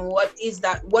kitchen, what is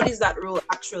that role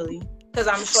actually? Because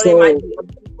I'm sure there might be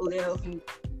other people there who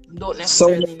don't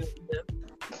necessarily know that.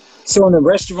 So in a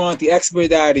restaurant, the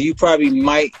expediter, you probably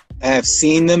might have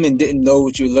seen them and didn't know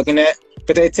what you're looking at.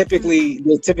 But they're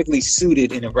typically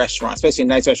suited in a restaurant, especially a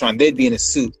nice restaurant. They'd be in a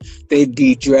suit. They'd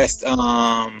be dressed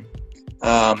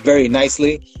very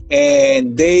nicely,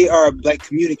 and they are like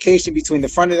communication between the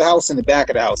front of the house and the back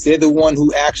of the house. They're the one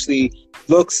who actually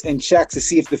looks and checks to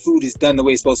see if the food is done the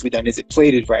way it's supposed to be done. Is it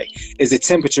plated right? Is the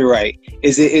temperature right?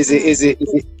 Is it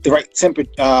the right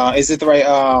temperature? Is it the right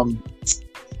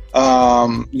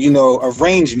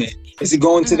arrangement? Is it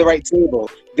going to the right table?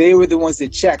 They were the ones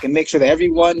that check and make sure that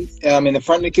everyone in the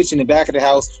front of the kitchen, the back of the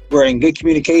house, were in good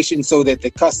communication, so that the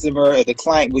customer or the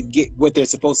client would get what they're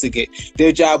supposed to get.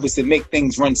 Their job was to make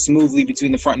things run smoothly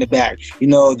between the front and the back.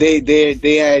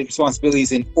 They had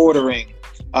responsibilities in ordering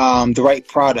the right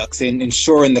products and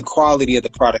ensuring the quality of the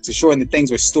products, ensuring that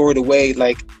things were stored away,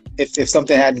 like if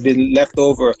something had been left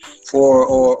over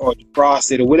or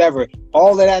defrosted or whatever,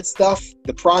 all of that stuff,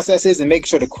 the processes, and make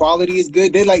sure the quality is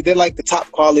good. They're like the top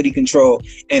quality control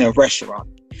in a restaurant.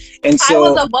 And so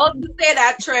I was about to say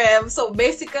that, Trev. So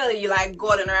basically, you like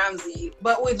Gordon Ramsay,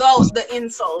 but without the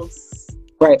insults.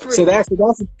 Right. So that's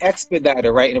an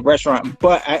expediter, right, in a restaurant.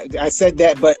 But I said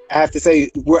that, but I have to say,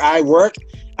 where I work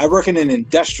in an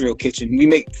industrial kitchen. We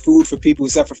make food for people who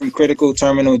suffer from critical,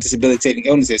 terminal, and debilitating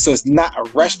illnesses. So it's not a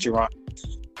restaurant.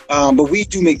 But we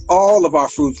do make all of our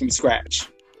food from scratch.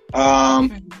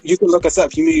 You can look us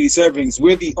up, Community Servings.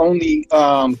 We're the only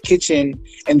kitchen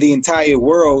in the entire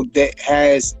world that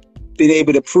has been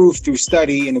able to prove through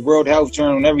study in the World Health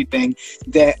Journal and everything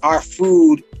that our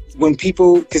food, when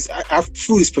people, because our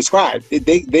food is prescribed,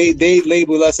 they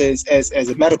label us as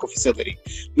a medical facility.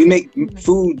 We make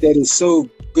food that is so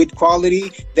good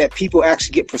quality that people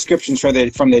actually get prescriptions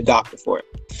from their doctor for it.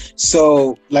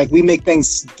 So like we make things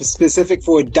specific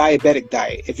for a diabetic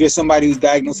diet. If you're somebody who's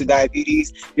diagnosed with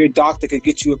diabetes, your doctor could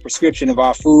get you a prescription of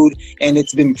our food, and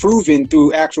it's been proven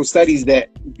through actual studies that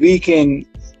we can,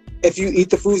 if you eat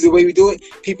the foods the way we do it,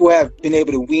 people have been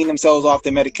able to wean themselves off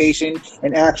their medication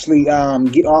and actually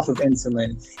get off of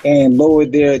insulin and lower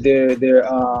their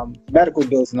medical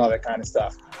bills and all that kind of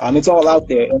stuff. It's all out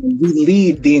there, and we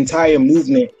lead the entire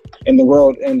movement in the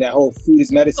world and that whole food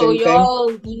is medicine so thing.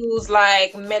 y'all use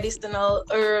like medicinal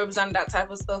herbs and that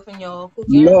type of stuff in your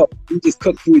cooking? No, we just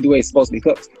cook food the way it's supposed to be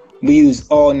cooked. We use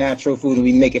all natural food and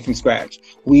we make it from scratch.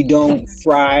 We don't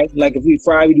fry. Like if we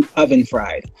fry, we do oven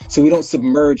fried. So we don't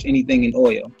submerge anything in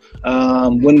oil.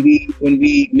 When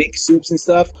we make soups and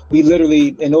stuff, we literally,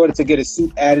 in order to get a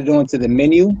soup added onto the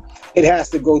menu, it has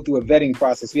to go through a vetting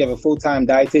process. We have a full-time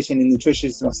dietitian and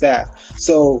nutritionist on staff.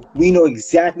 So we know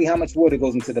exactly how much water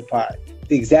goes into the pot,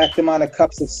 the exact amount of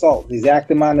cups of salt, the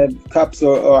exact amount of cups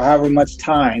or however much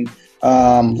thyme,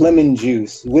 lemon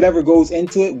juice, whatever goes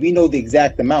into it, we know the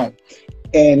exact amount.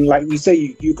 And like you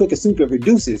say, you cook a soup, it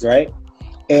reduces, right?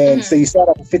 And so you start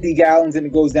off with 50 gallons and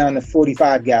it goes down to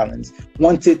 45 gallons.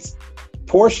 Once it's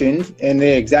portioned, and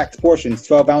the exact portions,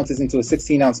 12 ounces into a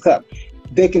 16-ounce cup,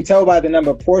 they can tell by the number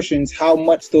of portions how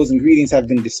much those ingredients have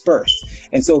been dispersed.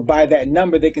 And so by that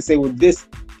number, they can say, well, this,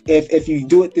 if you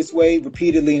do it this way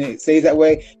repeatedly and it stays that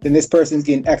way, then this person's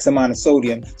getting X amount of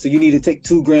sodium. So you need to take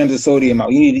 2 grams of sodium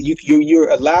out. You're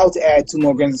allowed to add 2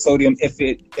 more grams of sodium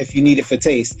if you need it for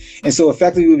taste. And so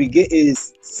effectively what we get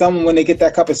is someone, when they get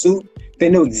that cup of soup, they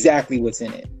know exactly what's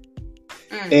in it.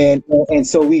 And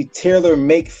so we tailor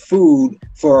make food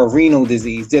for a renal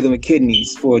disease, dealing with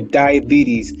kidneys, for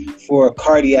diabetes, for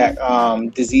cardiac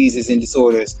diseases and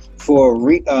disorders, for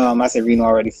I said renal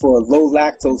already, for low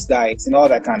lactose diets and all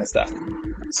that kind of stuff.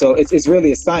 So it's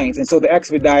really a science. And so the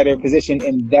expediter position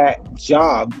in that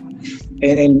job,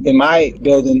 in my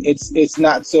building, it's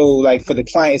not so like for the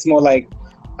client. It's more like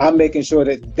I'm making sure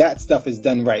that stuff is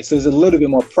done right. So there's a little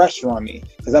bit more pressure on me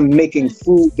because I'm making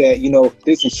food that,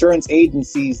 there's insurance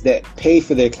agencies that pay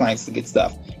for their clients to get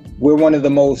stuff. We're one of the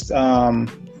most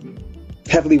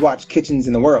heavily watched kitchens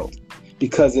in the world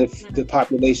because of the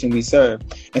population we serve.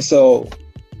 And so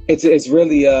it's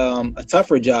really a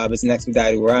tougher job as an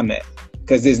expediter where I'm at.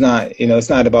 because there's not, it's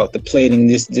not about the plating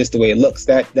just the way it looks,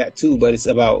 that too, but it's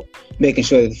about making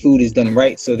sure that the food is done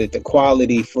right so that the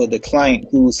quality for the client,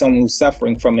 someone who's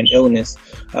suffering from an illness,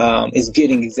 is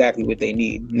getting exactly what they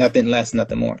need, nothing less,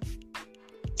 nothing more.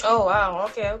 Oh wow,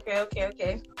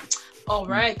 okay. All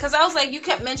right, because I was like, you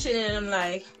kept mentioning, and I'm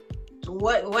like,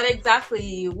 what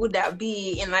exactly would that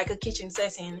be in like a kitchen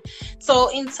setting? So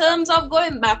in terms of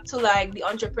going back to like the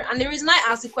entrepreneur, and the reason I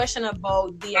asked the question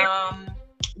about the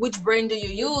which brain do you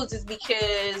use is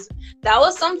because that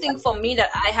was something for me that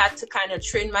I had to kind of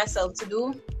train myself to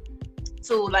do,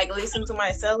 to like listen to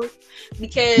myself,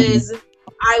 because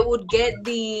I would get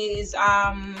these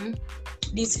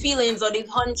feelings or these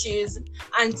hunches,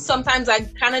 and sometimes I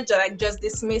kind of just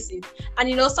dismiss it.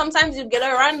 And sometimes you get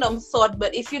a random thought,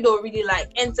 but if you don't really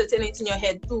like entertain it in your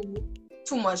head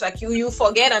too much, like you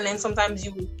forget, and then sometimes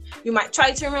you might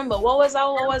try to remember what was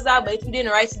that, but if you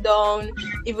didn't write it down,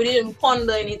 if you didn't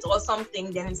ponder in it or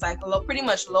something, then it's like pretty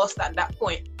much lost at that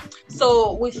point.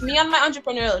 So with me on my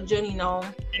entrepreneurial journey now,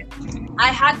 I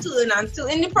had to learn, and still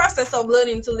in the process of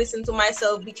learning to listen to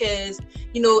myself, because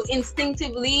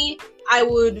instinctively I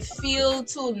would feel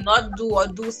to not do or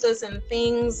do certain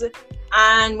things,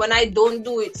 and when I don't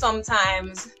do it,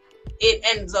 sometimes it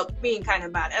ends up being kind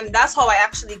of bad. And that's how I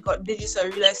actually got digital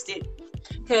real estate,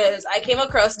 because I came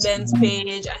across Ben's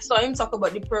page, I saw him talk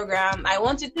about the program, I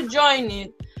wanted to join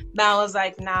it, but I was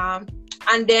like, nah.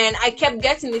 And then I kept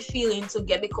getting the feeling to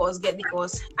get the course.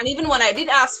 And even when I did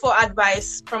ask for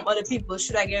advice from other people,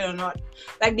 should I get it or not,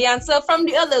 like the answer from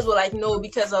the others were like, no,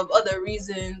 because of other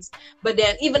reasons. But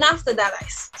then even after that, I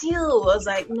still was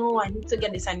like, no, I need to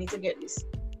get this.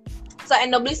 So I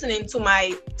ended up listening to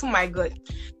my gut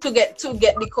to get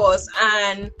the course.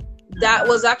 And that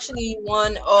was actually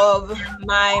one of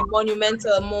my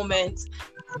monumental moments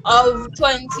of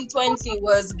 2020,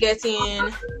 was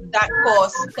getting that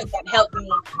course, because that helped me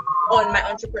on my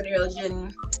entrepreneurial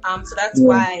journey. So that's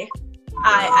why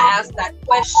I asked that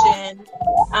question.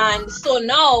 And so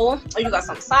now, you got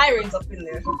some sirens up in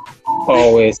there.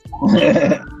 Always.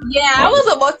 Yeah, I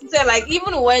was about to say, like,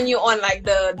 even when you're on like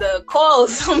the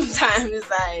calls, sometimes it's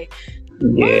like,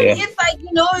 it's like,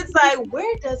 it's like,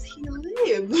 where does he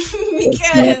live?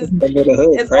 Because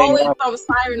it's always some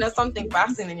siren or something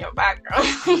passing in your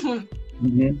background.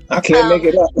 I can't make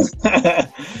it up.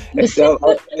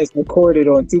 It's recorded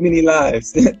on too many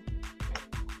lives.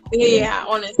 Yeah,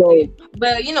 honestly.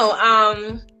 But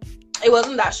it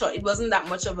wasn't that short. It wasn't that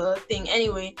much of a thing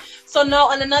anyway. So now,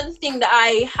 and another thing that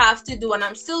I have to do, and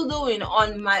I'm still doing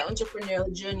on my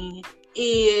entrepreneurial journey,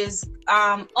 is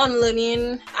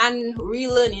unlearning and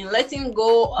relearning, letting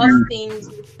go of things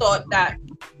you thought that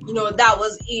that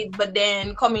was it, but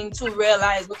then coming to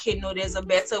realize, okay, no, there's a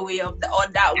better way or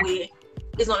that way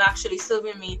is not actually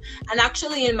serving me. And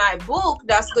actually in my book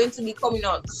that's going to be coming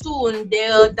out soon,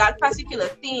 that particular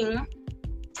thing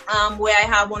where I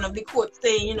have one of the quotes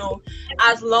saying,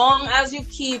 as long as you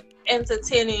keep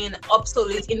entertaining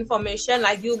obsolete information,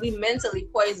 like, you'll be mentally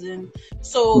poisoned.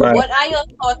 So what are your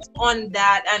thoughts on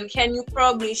that? And can you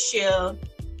probably share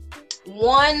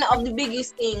one of the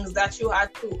biggest things that you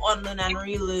had to unlearn and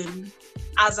relearn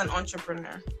as an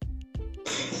entrepreneur?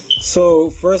 So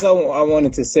first I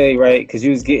wanted to say, right, because you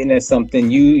was getting at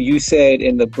something you said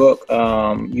in the book,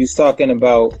 you was talking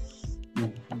about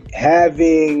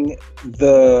having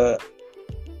the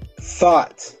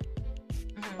thought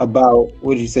about,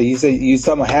 what did you say? You said you was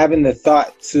talking about having the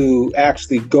thought to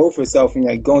actually go for self and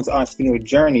like go into entrepreneurial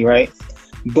journey, right?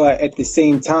 But at the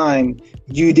same time,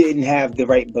 you didn't have the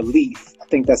right belief. I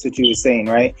think that's what you were saying,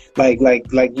 right? Like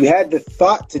you had the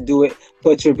thought to do it,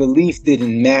 but your belief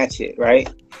didn't match it, right?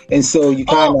 And so you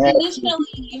kind of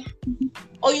initially.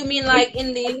 Oh, you mean like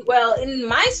in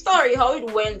my story, how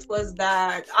it went was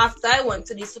that after I went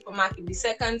to the supermarket the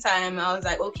second time, I was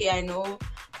like, okay, I know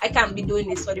I can't be doing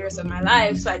this for the rest of my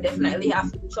life, so I definitely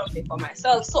have to do something for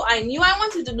myself. So I knew I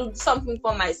wanted to do something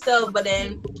for myself, but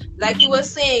then, like you were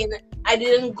saying, I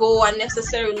didn't go and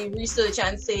necessarily research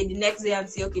and say the next day and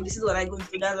say, okay, this is what I'm going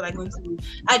to do, that's what I'm going to do.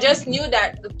 I just knew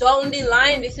that down the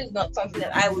line, this is not something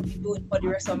that I would be doing for the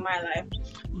rest of my life.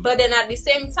 But then at the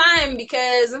same time,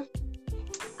 because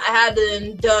I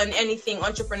hadn't done anything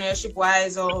entrepreneurship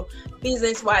wise or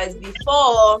business wise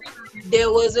before,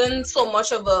 there wasn't so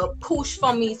much of a push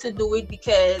for me to do it,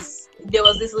 because there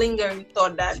was this lingering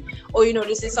thought that,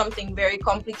 this is something very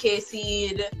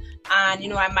complicated,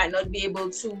 and I might not be able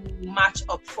to match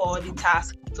up for the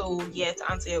task. So yeah,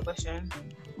 to answer your question.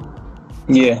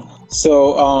 Yeah.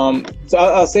 So I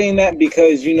was saying that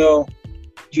because you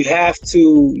have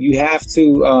to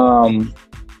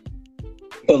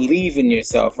believe in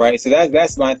yourself, right? So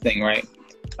that's my thing, right?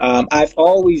 I've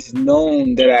always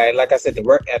known that like I said, the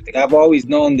work ethic. I've always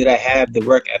known that I have the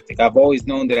work ethic. I've always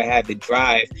known that I had the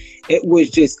drive. It was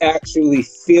just actually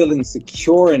feeling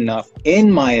secure enough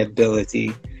in my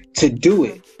ability to do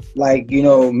it. Like, you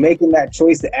know, making that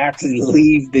choice to actually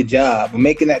leave the job,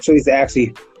 making that choice to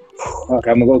actually,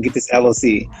 okay, I'm gonna go get this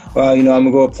LLC. Well, you know, I'm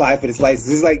gonna go apply for this license.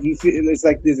 It's like you feel, it's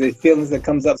like there's a feelings that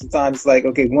comes up sometimes. It's like,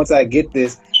 okay, once I get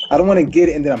this, I don't want to get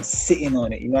it and then I'm sitting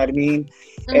on it. You know what I mean?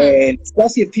 And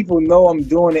especially if people know I'm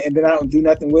doing it and then I don't do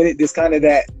nothing with it, there's kind of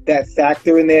that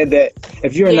factor in there that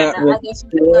if you're not really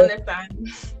sure,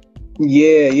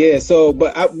 yeah. So,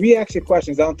 but I re-asked your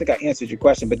questions. I don't think I answered your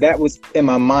question, but that was in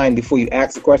my mind before you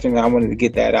asked the question, and I wanted to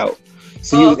get that out.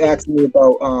 So you was asking me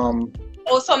about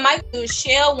Also, Mike, to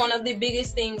share one of the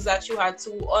biggest things that you had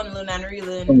to unlearn and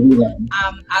relearn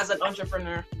as an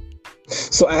entrepreneur.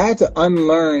 So I had to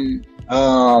unlearn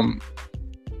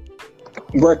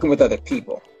working with other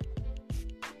people.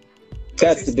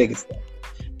 That's the biggest thing,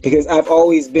 because I've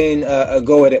always been a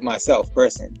go at it myself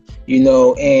person, you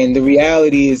know. And the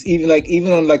reality is,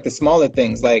 even on like the smaller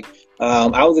things, like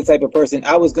I was the type of person,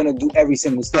 I was gonna do every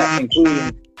single step,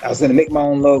 including I was gonna make my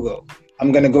own logo.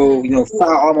 I'm gonna go, you know,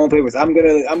 file all my own papers. I'm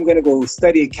gonna go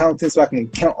study accounting so I can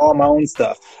count all my own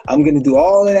stuff. I'm gonna do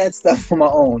all of that stuff on my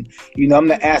own. You know, I'm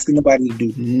not asking nobody to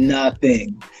do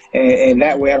nothing, and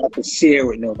that way I don't have to share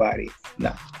with nobody.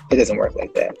 No, it doesn't work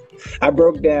like that. I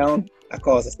broke down. I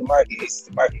called Sister Marky. Hey,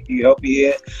 Sister Marky, can you help me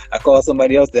here? I called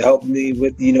somebody else to help me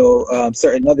with, you know,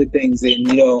 certain other things, and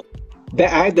you know,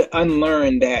 that I had to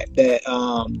unlearn that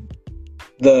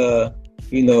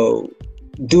you know,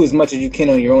 do as much as you can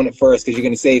on your own at first, because you're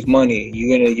going to save money.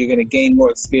 You're gonna gain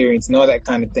more experience and all that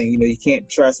kind of thing. You know, you can't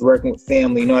trust working with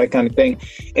family and all that kind of thing,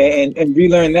 and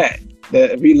relearn that.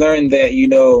 Relearn that, you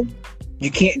know, you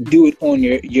can't do it on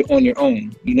your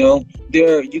own. You know,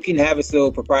 you can have a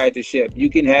sole proprietorship. You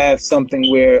can have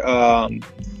something where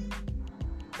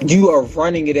you are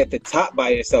running it at the top by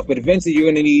yourself, but eventually you're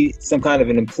going to need some kind of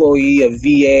an employee, a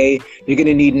VA. You're going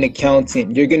to need an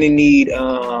accountant. You're going to need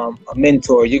a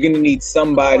mentor. You're going to need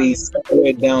somebody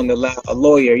somewhere down the line, a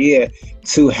lawyer,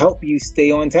 to help you stay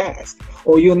on task,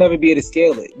 or you'll never be able to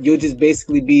scale it. You'll just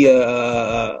basically be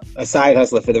a side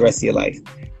hustler for the rest of your life,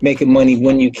 making money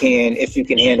when you can, if you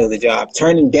can handle the job,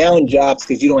 turning down jobs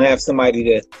because you don't have somebody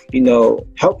to, you know,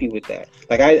 help you with that.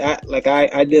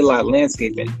 I did a lot of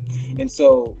landscaping, and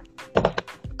so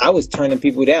I was turning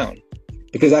people down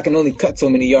because I can only cut so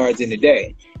many yards in a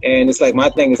day. And it's like, my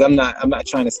thing is, I'm not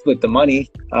trying to split the money.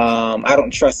 I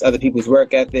don't trust other people's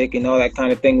work ethic and all that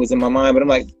kind of thing was in my mind. But I'm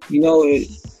like, you know,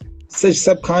 it's such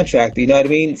subcontractor, you know what I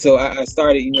mean? So I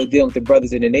started, you know, dealing with the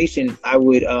brothers in the nation. I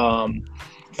would,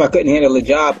 if I couldn't handle a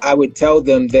job, I would tell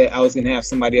them that I was going to have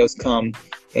somebody else come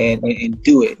and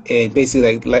do it, and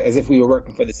basically like as if we were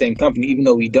working for the same company, even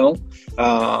though we don't.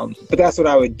 But that's what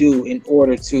I would do in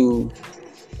order to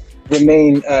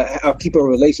remain, I'll keep a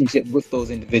relationship with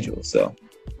those individuals. So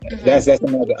that's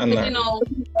another unlearn. You know,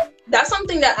 that's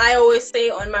something that I always say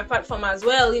on my platform as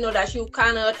well, you know, that you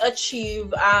cannot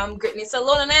achieve greatness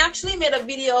alone. And I actually made a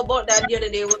video about that the other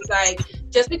day. It was like,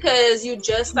 just because you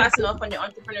just starting off on your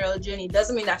entrepreneurial journey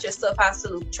doesn't mean that your stuff has to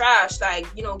look trash. Like,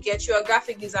 you know, get you a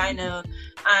graphic designer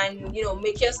and, you know,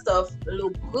 make your stuff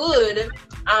look good.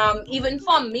 Even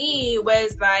for me, where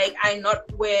it's like, I'm not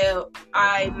where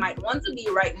I might want to be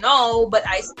right now, but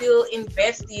I still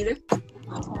invested.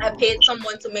 I paid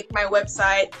someone to make my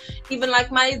website, even like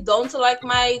down to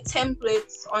my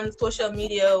templates on social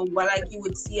media, where like you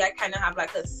would see I kind of have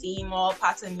like a theme or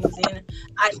pattern using.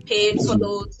 I paid for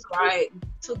those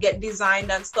to get designed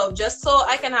and stuff, just so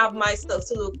I can have my stuff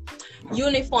to look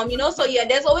uniform, you know. So yeah,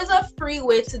 there's always a free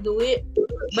way to do it,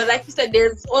 but like you said,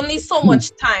 there's only so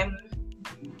much time.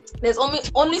 There's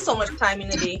only so much time in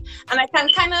a day, and I can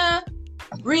kind of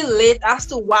relate as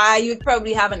to why you'd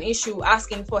probably have an issue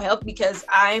asking for help, because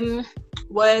I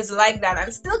was like that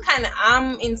and still kind of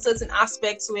am in certain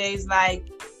aspects where it's like,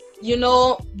 you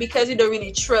know, because you don't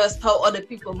really trust how other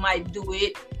people might do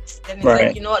it, then it's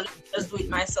like, you know what, let's do it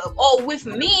myself. Or with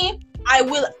me, I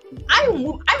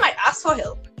might ask for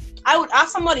help. I would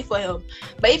ask somebody for help,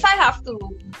 but if I have to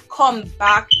come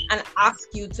back and ask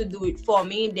you to do it for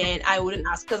me, then I wouldn't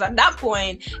ask, because at that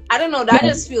point, I don't know, that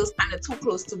just feels kind of too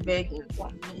close to begging for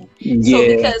me. Yeah.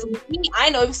 So because with me, I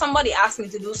know if somebody asks me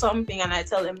to do something and I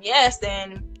tell them yes,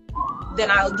 then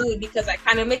I'll do it, because I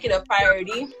kind of make it a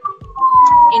priority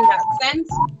in that sense.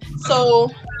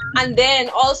 So, and then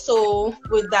also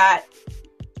with that,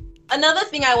 another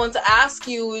thing I want to ask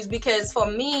you is, because for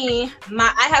me,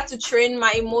 I had to train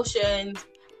my emotions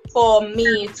for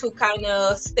me to kind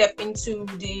of step into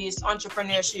this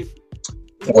entrepreneurship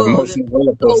world. Emotional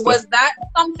roller So coaster. was that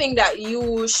something that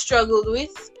you struggled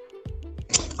with?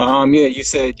 Yeah, you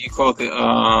said you called it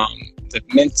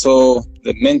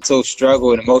the mental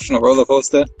struggle and emotional roller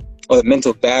coaster, or the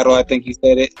mental battle. I think you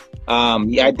said it.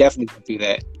 Yeah, I definitely went through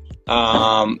that.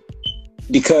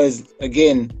 Because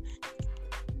again,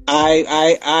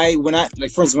 when I,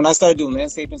 like, for instance, when I started doing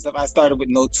landscaping stuff, I started with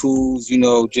no tools,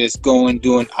 just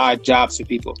doing odd jobs for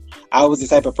people. I was the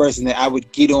type of person that I would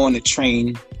get on a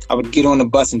train, I would get on a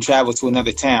bus and travel to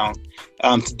another town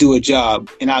to do a job,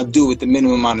 and I'll do it with the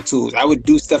minimum amount of tools. I would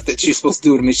do stuff that you're supposed to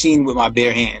do with a machine with my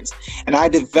bare hands. And I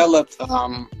developed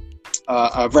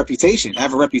a reputation. I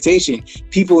have a reputation.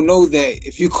 People know that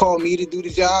if you call me to do the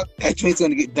job, that train's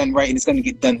going to get done right, and it's going to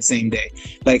get done the same day.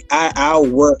 Like, I'll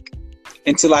work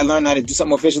until I learn how to do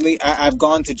something officially. I've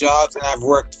gone to jobs and I've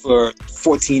worked for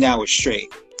 14 hours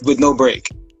straight with no break.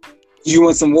 You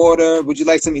want some water? Would you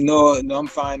like something? No, I'm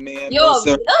fine, man. Yo,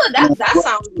 that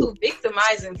sounds too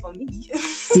victimizing for me.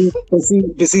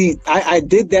 see, I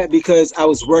did that because I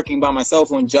was working by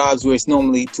myself on jobs where it's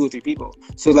normally 2 or 3 people.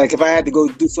 So, like, if I had to go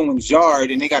do someone's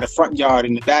yard and they got a front yard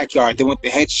and the backyard, they want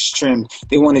the hedge trimmed,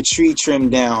 they want a tree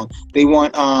trimmed down, they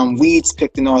want weeds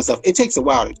picked and all that stuff. It takes a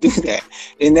while to do that.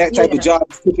 And that type of job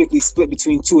is typically split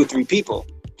between 2 or 3 people.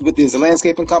 But there's a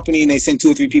landscaping company and they send 2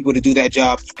 or 3 people to do that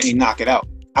job and they knock it out.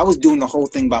 I was doing the whole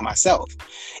thing by myself.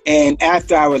 And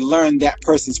after I would learn that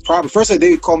person's problem, first they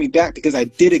would call me back because I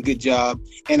did a good job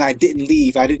and I didn't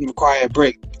leave. I didn't require a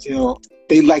break.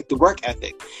 They liked the work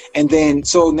ethic. And then,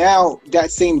 so now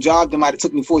that same job that might have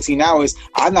took me 14 hours,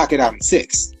 I knock it out in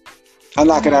 6. I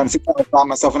knock it out in 6 hours by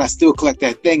myself, and I still collect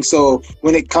that thing. So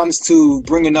when it comes to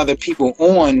bringing other people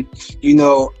on,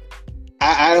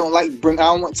 I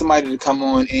don't want somebody to come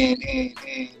on and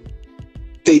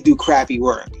they do crappy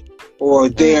work, or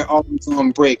they're always on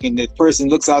break and the person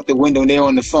looks out the window and they're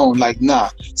on the phone. Like, nah.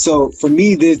 So for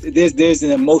me, there's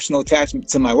an emotional attachment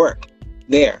to my work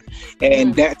there.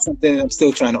 And that's something that I'm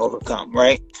still trying to overcome,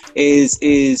 right?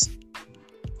 Is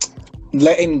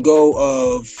letting go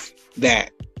of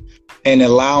that and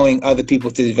allowing other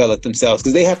people to develop themselves,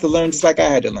 because they have to learn just like I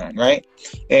had to learn, right?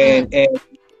 And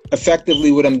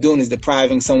effectively what I'm doing is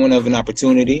depriving someone of an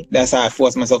opportunity. That's how I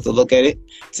force myself to look at it,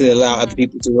 to allow other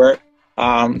people to work.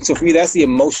 So for me, that's the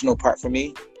emotional part for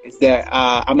me, is that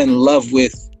I'm in love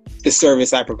with the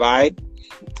service I provide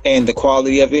and the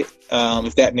quality of it,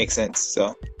 if that makes sense.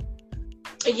 So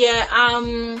yeah,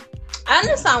 I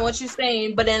understand what you're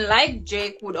saying, but then, like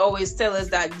Jake would always tell us,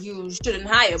 that you shouldn't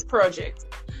hire projects.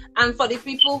 And for the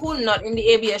people who are not in the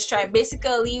ABS tribe,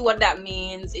 basically what that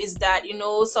means is that,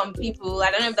 some people,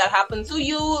 I don't know if that happened to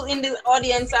you in the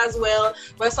audience as well,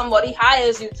 where somebody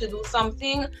hires you to do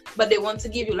something, but they want to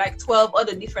give you like 12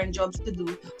 other different jobs to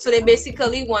do. So they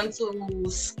basically want to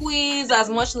squeeze as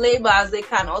much labor as they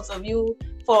can out of you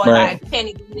for like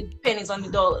pennies on the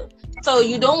dollar. So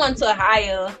you don't want to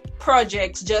hire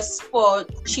projects just for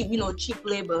cheap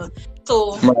labor.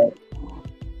 So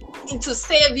to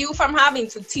save you from having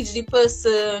to teach the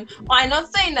person, or I'm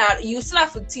not saying that you still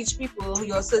have to teach people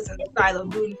your certain style of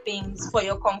doing things for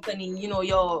your company,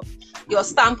 your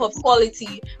stamp of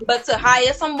quality, but to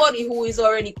hire somebody who is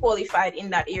already qualified in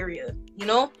that area,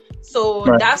 So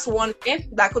that's one thing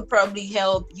that could probably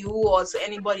help you, or to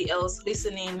anybody else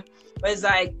listening, where it's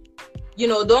like,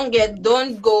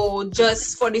 don't go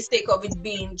just for the sake of it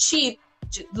being cheap,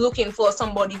 looking for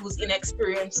somebody who's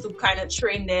inexperienced to kind of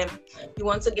train them. You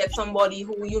want to get somebody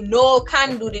who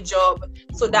can do the job,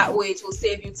 so that way it will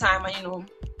save you time, and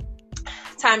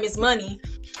time is money.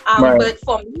 But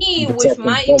for me, with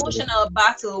my emotional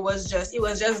battle, it was just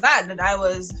that I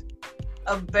was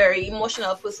a very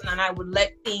emotional person, and I would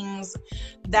let things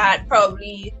that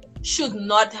probably should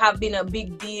not have been a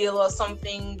big deal, or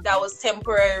something that was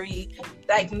temporary,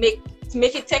 like make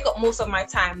it take up most of my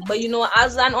time. But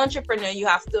as an entrepreneur, you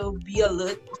have to be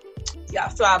alert, you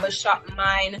have to have a sharp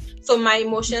mind. So my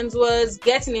emotions was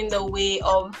getting in the way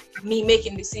of me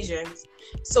making decisions.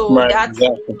 So that's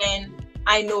when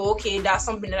I know, okay, that's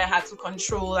something that I had to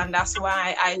control, and that's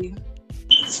why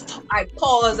I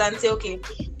pause and say, okay,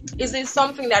 is this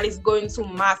something that is going to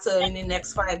matter in the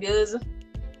next 5 years?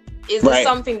 Is this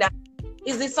something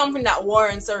that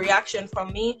warrants a reaction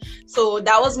from me? So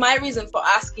that was my reason for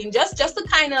asking, just to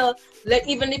kind of let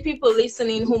even the people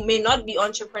listening who may not be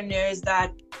entrepreneurs,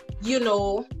 that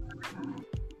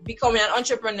becoming an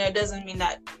entrepreneur doesn't mean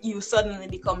that you suddenly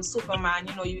become Superman.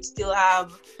 You still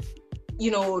have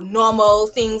normal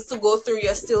things to go through.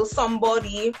 You're still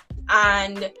somebody.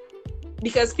 And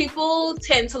because people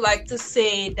tend to like to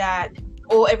say that,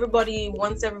 oh, everybody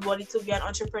wants everybody to be an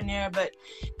entrepreneur, but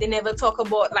they never talk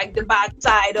about like the bad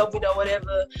side of it or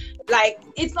whatever. Like,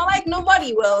 it's not like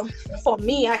nobody, well, for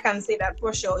me, I can say that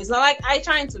for sure. It's not like I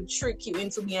trying to trick you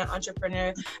into being an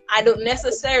entrepreneur. I don't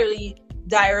necessarily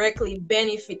directly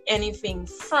benefit anything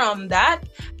from that,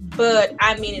 but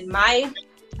I mean,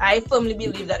 I firmly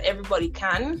believe that everybody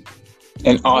can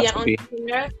and ought be an to be.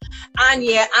 entrepreneur,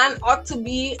 and ought to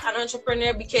be an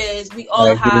entrepreneur, because we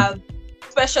all have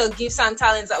special gifts and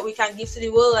talents that we can give to the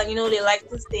world. And they like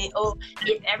to say, oh,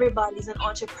 if everybody's an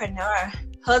entrepreneur,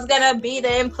 who's gonna be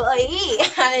the employee?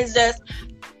 And it's just,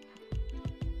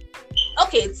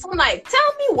 okay, so like,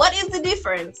 tell me, what is the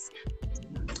difference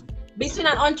between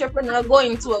an entrepreneur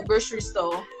going to a grocery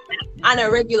store and a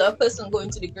regular person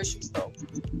going to the grocery store?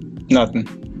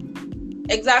 Nothing.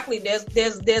 Exactly.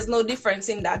 There's no difference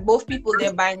in that. Both people,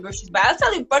 they're buying groceries. But I'll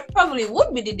tell you what probably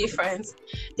would be the difference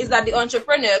is that the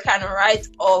entrepreneur can write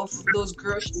off those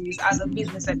groceries as a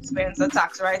business expense, a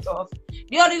tax write-off.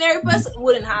 The ordinary person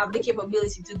wouldn't have the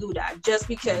capability to do that just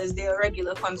because they're a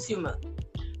regular consumer.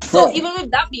 So even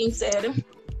with that being said,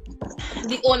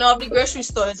 the owner of the grocery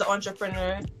store is an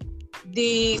entrepreneur.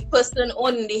 The person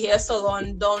owning the hair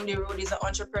salon down the road is an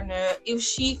entrepreneur.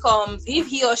 If he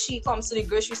or she comes to the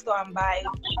grocery store and buy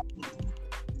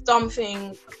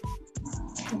something,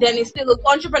 then it's still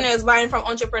entrepreneurs buying from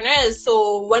entrepreneurs.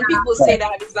 So when people say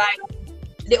that, it's like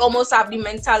they almost have the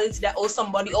mentality that, oh,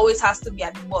 somebody always has to be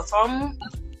at the bottom.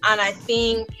 And I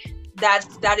think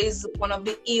that is one of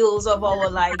the ills of our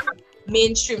like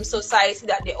mainstream society,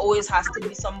 that there always has to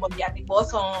be somebody at the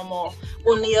bottom, or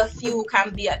only a few can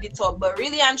be at the top. But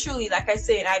really and truly, like I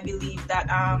said, I believe that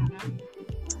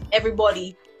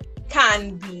everybody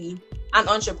can be an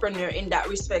entrepreneur in that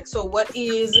respect. So what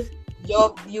is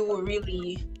your view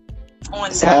really on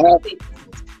that?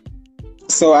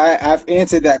 So I've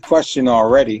answered that question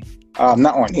already.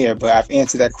 Not on here, but I've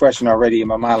answered that question already in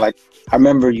my mind. Like, I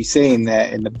remember you saying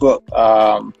that in the book.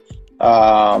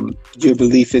 Your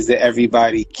belief is that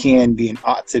everybody can be and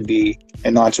ought to be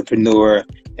an entrepreneur,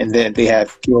 and that they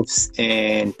have gifts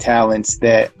and talents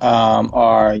that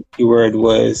are, your word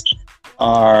was,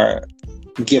 are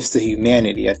gifts to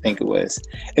humanity, I think it was.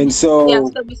 And so, yeah,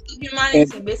 so we see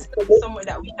humanity basically somewhere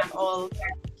that we can all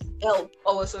help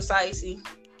our society.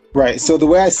 Right. So the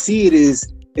way I see it is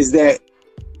that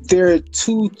there are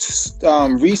two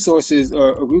resources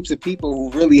or groups of people who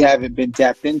really haven't been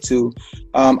tapped into.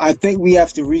 I think we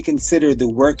have to reconsider the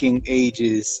working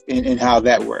ages and how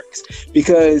that works,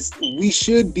 because we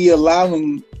should be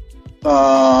allowing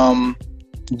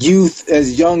youth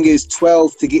as young as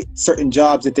 12 to get certain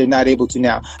jobs that they're not able to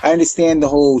now. I understand the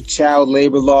whole child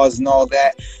labor laws and all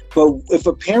that, but if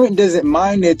a parent doesn't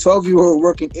mind their 12-year-old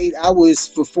working 8 hours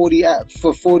for 5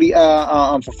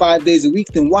 days a week,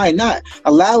 then why not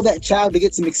allow that child to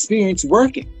get some experience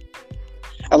working?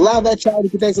 Allow that child to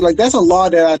get that. So, like, that's a law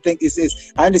that I think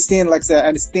is I understand. Like I said, I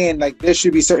understand. Like, there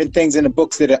should be certain things in the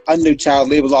books that are under child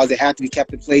labor laws that have to be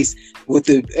kept in place with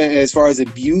as far as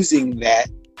abusing the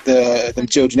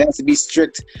children. There has to be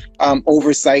strict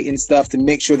oversight and stuff to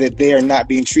make sure that they are not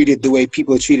being treated the way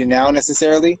people are treated now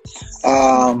necessarily.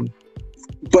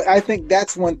 But I think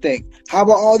that's one thing. How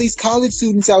about all these college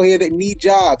students out here that need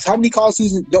jobs? How many college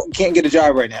students can't get a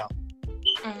job right now?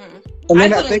 Mm-hmm. And they're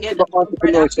not thinking about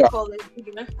entrepreneurship.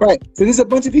 Right. So there's a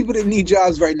bunch of people that need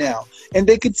jobs right now, and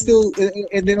they could still,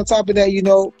 and then on top of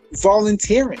that,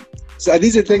 volunteering. So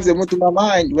these are things that went through my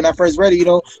mind when I first read it,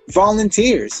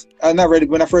 volunteers. Not read it,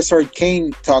 when I first heard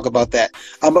Kane talk about that.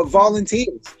 But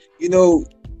volunteers,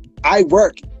 I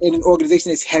work in an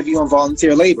organization that's heavy on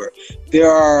volunteer labor. There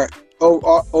are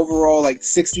overall like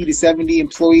 60 to 70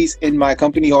 employees in my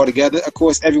company altogether. Of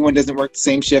course, everyone doesn't work the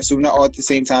same shift, so we're not all at the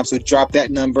same time. So drop that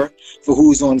number for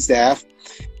who's on staff.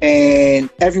 And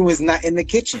everyone's not in the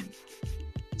kitchen.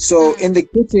 So in the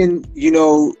kitchen,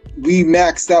 we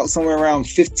maxed out somewhere around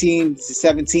 15 to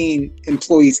 17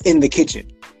 employees in the kitchen.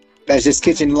 That's just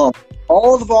kitchen alone.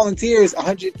 All the volunteers,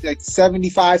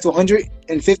 75 to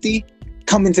 150,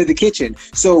 come into the kitchen.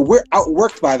 So we're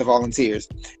outworked by the volunteers.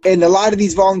 And a lot of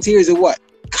these volunteers are what?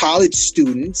 College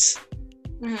students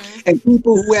and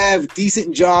people who have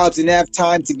decent jobs and have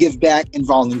time to give back and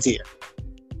volunteer.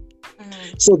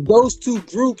 So those two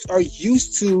groups are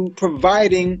used to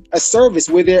providing a service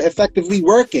where they're effectively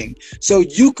working. So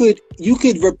you could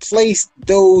replace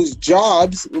those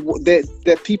jobs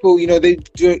that people, they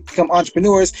become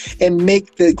entrepreneurs, and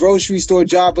make the grocery store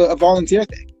job a volunteer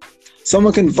thing.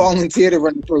 Someone can volunteer to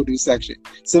run the produce section.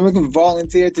 Someone can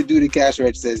volunteer to do the cash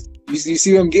registers. You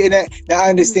see what I'm getting at? Now I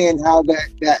understand how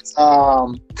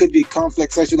that could be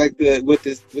conflict, especially like with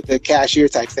the cashier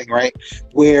type thing, right?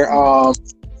 Where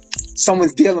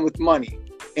someone's dealing with money.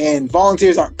 And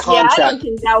volunteers aren't contracted. Yeah, I don't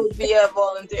think that would be a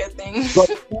volunteer thing. But,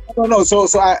 no. So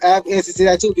I have answers to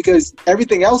that too, because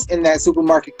everything else in that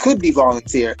supermarket could be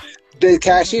volunteer. The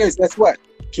cashiers, that's what?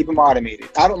 Keep them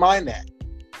automated. I don't mind that.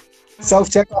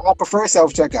 Self-checkout, I prefer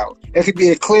self-checkout. It could be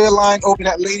a clear line, open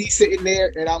that lady sitting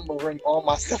there, and I'm going to ring all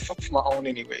my stuff up for my own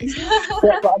anyways.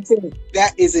 But I'm saying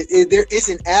there is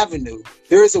an avenue.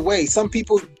 There is a way. Some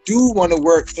people do want to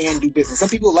work and do business. Some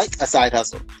people like a side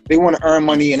hustle. They want to earn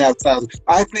money and have a side hustle.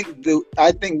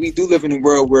 I think we do live in a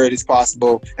world where it is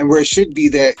possible and where it should be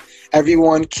that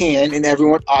everyone can and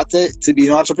everyone ought to be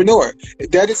an entrepreneur.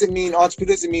 That doesn't mean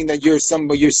entrepreneur doesn't mean that you're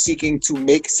seeking to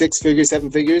make 6 figures,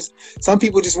 7 figures. Some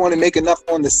people just want to make enough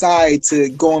on the side to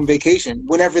go on vacation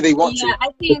whenever they want to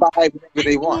buy whatever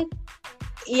they want.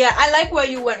 Yeah, I like where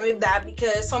you went with that,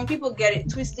 because some people get it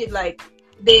twisted. Like,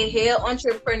 they hear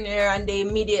entrepreneur and they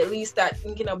immediately start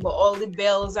thinking about all the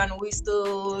bells and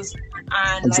whistles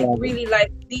and like really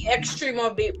like the extreme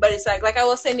of it. But it's like I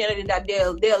was saying the other day, that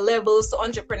there are levels to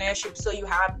entrepreneurship. So you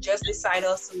have just the side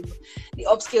hustle, the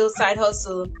upscale side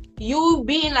hustle, you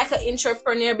being like an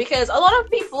entrepreneur, because a lot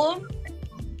of people,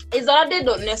 it's not that they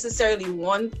don't necessarily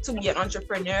want to be an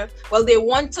entrepreneur. Well, they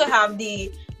want to have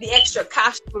the extra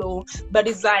cash flow, but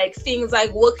it's like things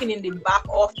like working in the back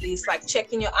office, like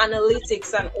checking your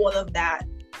analytics and all of that,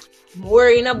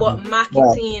 worrying about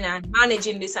marketing and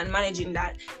managing this and managing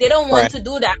that. They don't want to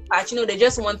do that part, they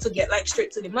just want to get like straight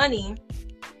to the money.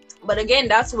 But again,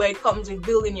 that's where it comes with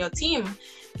building your team.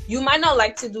 You might not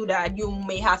like to do that. You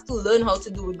may have to learn how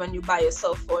to do it when you're by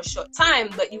yourself for a short time,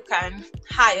 but you can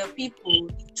hire people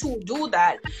to do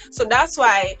that. So that's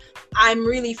why I'm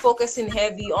really focusing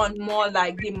heavy on more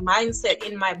like the mindset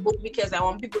in my book, because I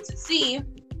want people to see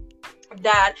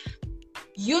that,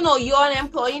 you're an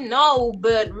employee now,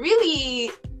 but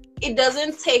really it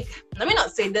doesn't take, let me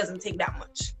not say it doesn't take that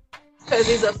much, because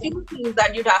there's a few things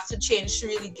that you'd have to change to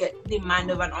really get the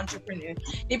mind of an entrepreneur,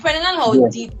 depending on how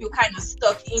deep you're kind of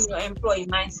stuck in your employee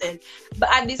mindset. But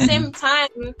at the same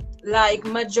time, like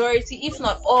majority, if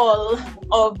not all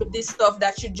of this stuff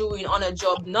that you're doing on a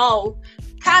job now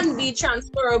can be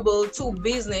transferable to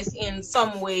business in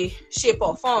some way, shape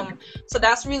or form. So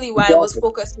that's really why I was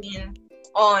focusing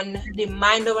on the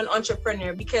mind of an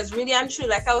entrepreneur, because really and truly,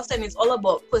 like I was saying, it's all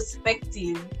about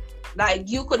perspective. Like,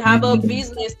 you could have a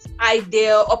business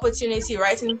idea, opportunity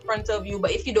right in front of you,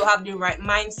 but if you don't have the right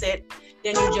mindset,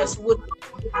 then you just wouldn't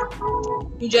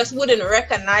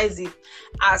recognize it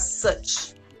as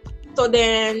such. So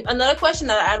then another question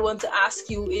that I'd want to ask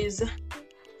you is,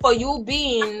 for you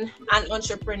being an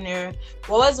entrepreneur,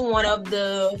 what was one of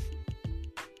the,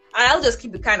 I'll just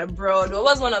keep it kind of broad, what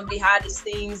was one of the hardest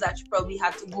things that you probably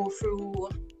had to go through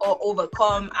or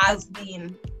overcome as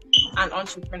being an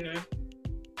entrepreneur?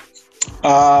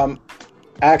 I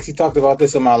actually talked about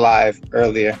this on my live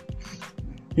earlier.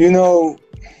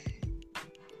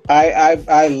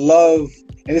 I love,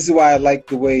 and this is why I like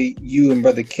the way you and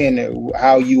Brother Ken,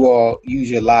 how you all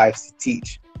use your lives to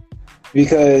teach.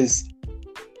 Because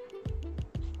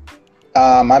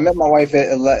I met my wife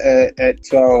at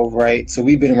 12, right? So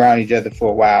we've been around each other for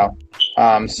a while.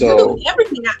 So you do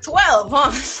everything at 12,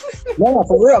 huh? No,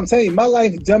 for real. I'm telling you, my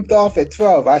life jumped off at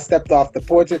 12. I stepped off the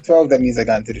porch at 12. That means I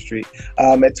got into the street.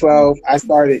 At 12, I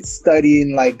started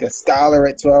studying like a scholar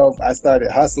at 12. I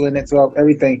started hustling at 12.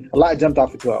 Everything, a lot jumped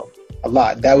off at 12. A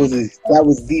lot. That was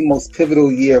the most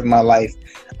pivotal year of my life,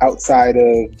 outside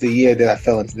of the year that I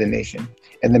fell into the nation,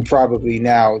 and then probably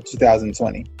now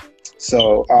 2020.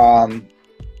 So,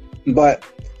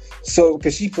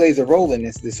 because she plays a role in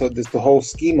this the whole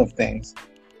scheme of things.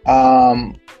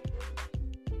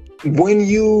 When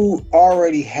you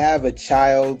already have a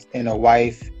child and a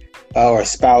wife or a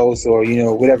spouse, or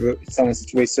whatever someone's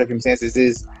situation, circumstances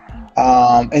is,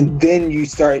 and then you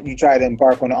try to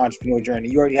embark on an entrepreneurial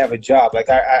journey, you already have a job. Like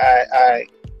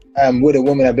I'm with a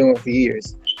woman I've been with for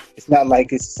years. It's not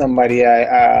like it's somebody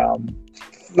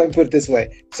let me put it this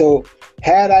way. So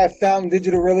had I found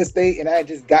digital real estate and I had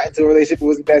just got into a relationship that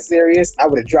wasn't that serious, I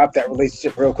would have dropped that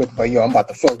relationship real quick. But I'm about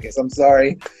to focus. I'm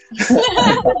sorry.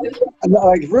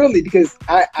 Like, really, because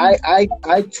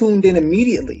I tuned in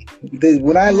immediately.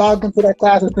 When I logged into that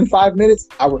class within 5 minutes,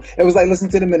 it was like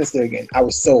listening to the minister again. I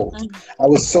was sold. I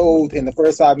was sold in the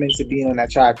first 5 minutes of being on that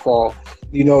tribe call.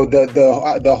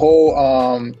 The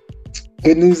whole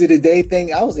good news of the day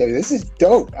thing. I was like, this is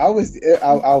dope. I was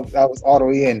all the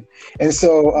way in. And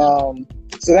so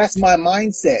that's my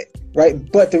mindset,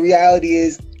 right? But the reality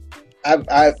is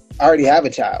I already have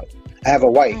a child. I have a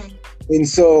wife. And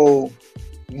so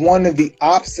one of the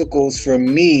obstacles for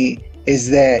me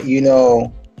is that,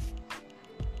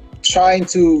 trying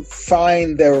to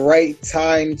find the right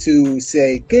time to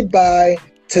say goodbye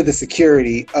to the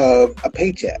security of a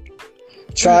paycheck.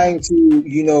 Trying to,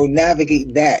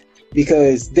 navigate that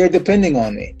because they're depending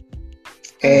on me.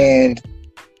 And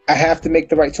I have to make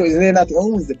the right choice. And they're not the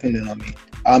only ones depending on me.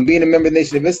 Being a member of the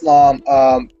Nation of Islam,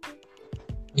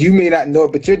 you may not know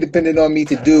it, but you're dependent on me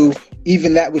to do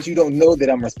even that which you don't know that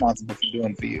I'm responsible for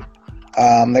doing for you.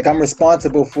 Like I'm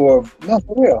responsible for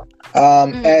real.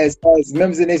 As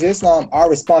members of the Nation of Islam, our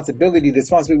responsibility, the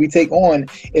responsibility we take on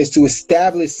is to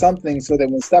establish something so that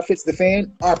when stuff hits the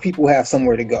fan, our people have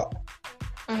somewhere to go.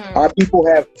 Our people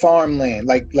have farmland.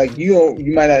 Like you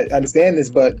might not understand this,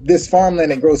 but this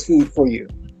farmland that grows food for you.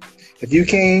 If you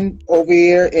came over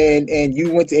here and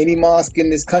you went to any mosque in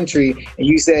this country and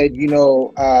you said,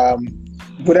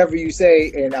 whatever you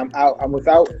say, and I'm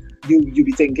without, you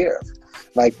be taken care of.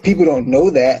 Like people don't know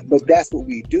that, but that's what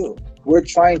we do. We're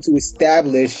trying to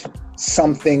establish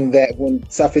something that when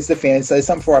stuff hits the fan, so it's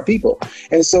something for our people.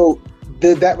 And so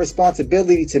that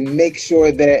responsibility to make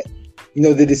sure that,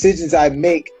 the decisions I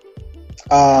make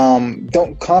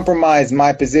don't compromise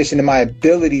my position and my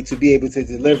ability to be able to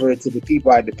deliver it to the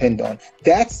people I depend on.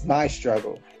 That's my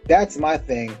struggle. That's my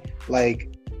thing. Like,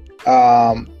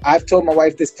 I've told my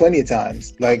wife this plenty of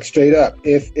times, like straight up,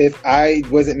 if I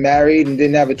wasn't married and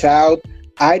didn't have a child,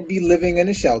 I'd be living in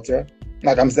a shelter.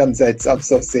 Like I'm so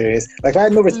serious. Like if I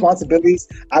had no responsibilities,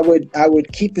 I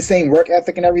would keep the same work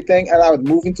ethic and everything, and I would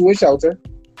move into a shelter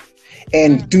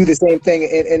and do the same thing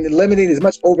and eliminate as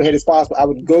much overhead as possible. I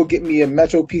would go get me a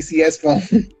Metro PCS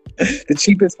phone, the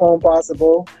cheapest phone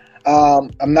possible.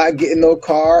 I'm not getting no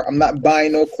car. I'm not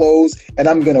buying no clothes, and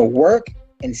I'm gonna work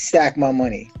and stack my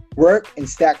money. Work and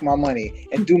stack my money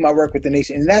and do my work with the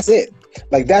nation, and that's it.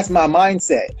 Like that's my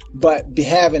mindset. But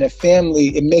having a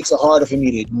family, it makes it harder for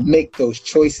me to make those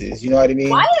choices. You know what I mean?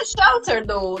 Why a shelter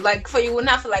though? Like for you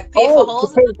wouldn't have to like pay for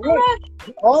homes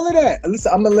and all of that.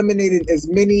 Listen, I'm eliminating as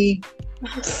many.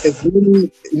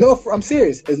 No, I'm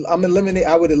serious. I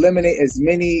would eliminate as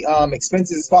many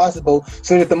expenses as possible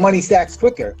so that the money stacks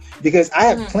quicker. Because I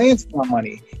have plans for my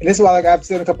money, and this is why, like I've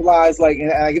said a couple lies. Like,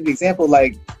 and I give the example.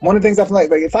 Like one of the things I feel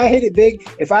like if I hit it big,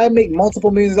 if I make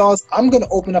multiple millions of dollars, I'm gonna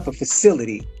open up a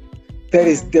facility that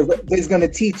is going to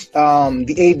teach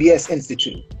the ABS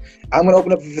Institute. I'm going to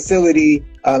open up a facility,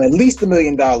 at least $1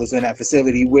 million in that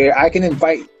facility, where I can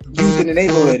invite youth in the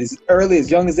neighborhood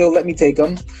as young as they'll let me take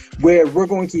them, where we're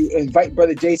going to invite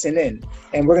Brother Jason in,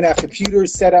 and we're going to have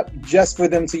computers set up just for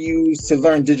them to use to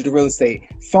learn digital real estate,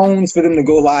 phones for them to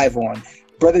go live on.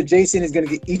 Brother Jason is going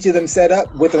to get each of them set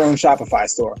up with their own Shopify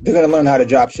store. They're going to learn how to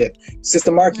drop ship.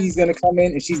 Sister Marquis is going to come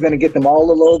in and she's going to get them all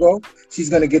a logo. She's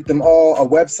going to get them all a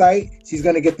website. She's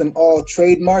going to get them all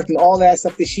trademarked and all that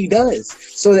stuff that she does.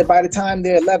 So that by the time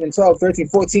they're 11, 12, 13,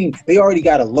 14, they already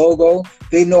got a logo.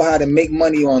 They know how to make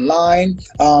money online.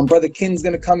 Brother Ken's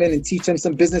going to come in and teach them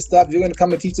some business stuff. You're going to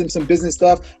come and teach them some business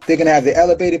stuff. They're going to have the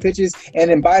elevator pitches. And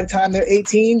then by the time they're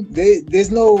 18, there's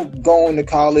no going to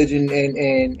college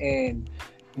and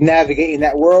navigating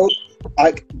that world.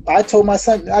 I told my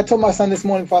son this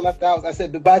morning before I left the house, I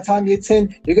said, by the time you're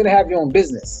 10, you're gonna have your own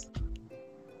business.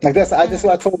 Like that's what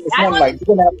I told him this morning. Like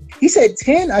you're gonna have, he said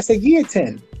 10. I said, yeah,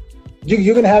 10.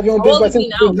 You're gonna have your own business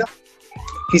by 10.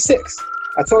 He's 6.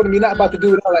 I told him you're not about to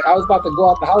do it. Like I was about to go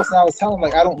out the house, and I was telling him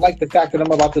like I don't like the fact that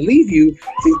I'm about to leave you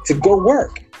to go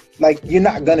work. Like you're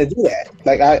not gonna do that.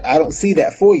 Like I don't see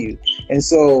that for you. And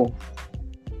so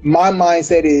my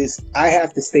mindset is I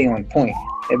have to stay on point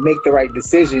and make the right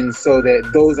decisions so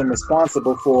that those I'm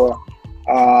responsible for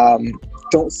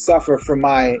don't suffer from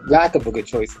my lack of a good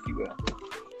choice, if you will.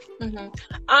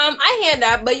 I hear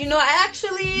that, but I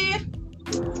actually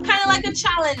kind of like a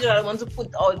challenge that I want to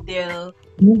put out there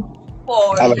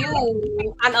for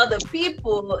you and other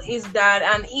people is that,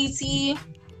 and E.T.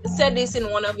 said this in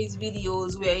one of his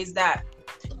videos, where is that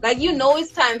like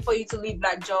it's time for you to leave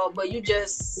that job, but you're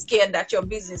just scared that your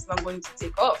business is not going to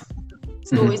take off.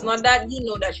 So it's not that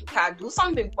that you can't do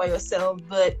something for yourself,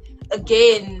 but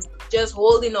again, just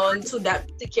holding on to that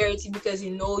security because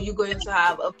you're going to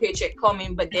have a paycheck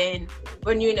coming, but then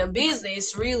when you're in a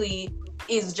business, really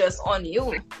is just on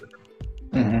you.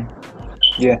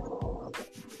 Yeah,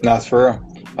 no, it's for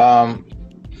real.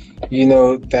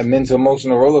 That mental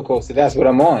emotional roller coaster, that's what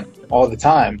I'm on all the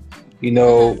time.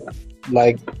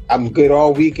 Like I'm good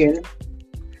all weekend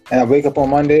and I wake up on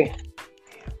Monday,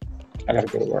 I gotta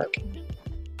go to work.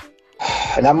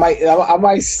 And I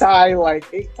might sigh like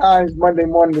 8 times Monday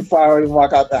morning before I already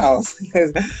walk out the house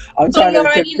because I'm trying to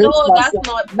already know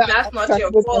that's not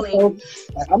your calling.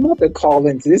 I'm not gonna call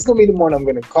in. This is gonna be the morning I'm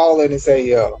gonna call in and say,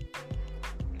 yo,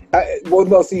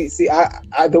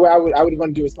 The way I would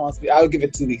want to do responsibly, I would give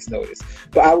it 2 weeks notice,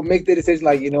 but I would make the decision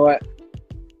like, you know what,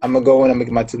 I'm gonna go and I'm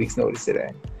making my 2 weeks notice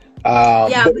today.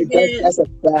 That's a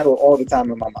battle all the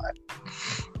time in my mind.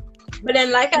 But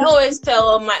then, like I always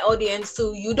tell my audience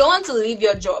too, you don't want to leave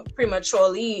your job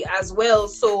prematurely as well.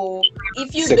 So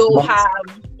if you don't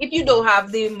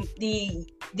have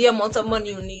the amount of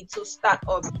money you need to start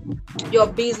up your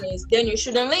business, then you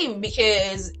shouldn't leave,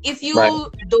 because if you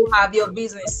don't have your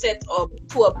business set up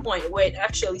to a point where it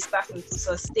actually starting to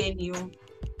sustain you,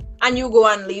 and you go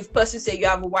and leave, plus you say you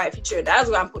have a wife, that's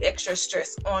going to put extra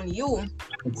stress on you.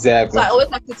 Exactly. So I always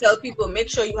like to tell people, make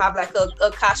sure you have like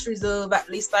a cash reserve, at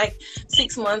least like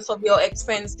 6 months of your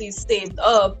expenses saved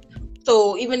up.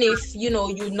 So even if,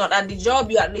 you're not at the job,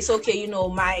 you at least,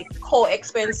 my core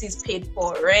expenses paid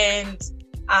for, rent,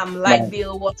 light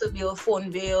bill, water bill, phone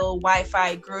bill,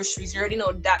 Wi-Fi, groceries, you already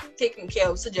know that taken care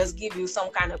of. So just give you some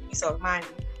kind of peace of mind.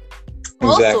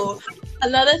 Exactly. Also,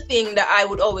 another thing that I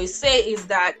would always say is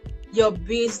that your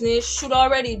business should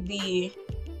already be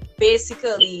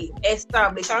basically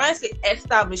established. And when I say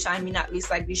established, I mean at least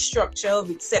like the structure of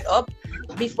it set up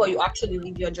before you actually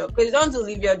leave your job. Because you don't want to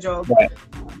leave your job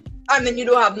and then you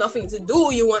don't have nothing to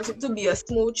do. You want it to be a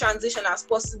smooth transition as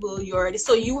possible.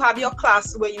 So you have your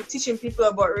class where you're teaching people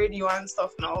about radio and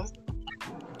stuff now.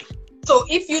 So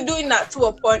if you're doing that to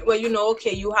a point where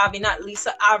you're having at least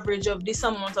an average of this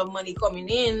amount of money coming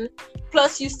in,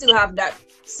 plus you still have that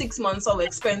 6 months of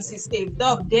expenses saved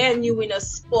up, then you're in a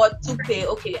spot to pay,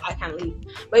 I can leave.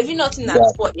 But if you're not in that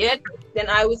spot yet, then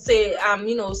I would say,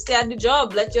 stay at the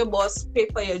job. Let your boss pay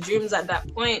for your dreams at that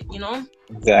point,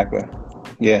 Exactly.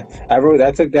 Yeah. I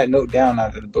took that note down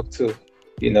out of the book too.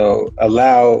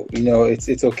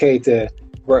 It's okay to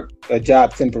work a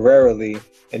job temporarily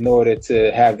in order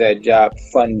to have that job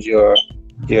fund your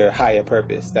higher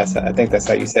purpose. I think that's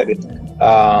how you said it.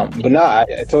 But no, I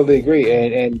totally agree.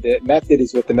 And the method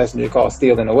is what the messenger calls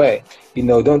stealing away.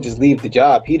 Don't just leave the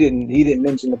job. He didn't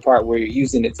mention the part where you're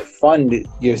using it to fund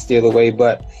your steal away.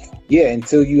 But yeah,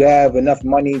 until you have enough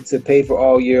money to pay for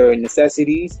all your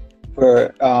necessities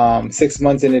for 6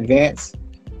 months in advance,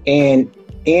 and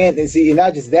see,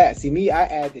 not just that. See, me, I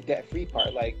add the debt-free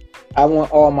part. Like, I want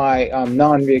all my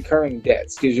non-reoccurring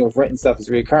debts, because rent and stuff is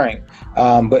reoccurring.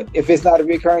 But if it's not a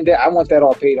reoccurring debt, I want that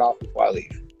all paid off before I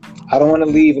leave. I don't want to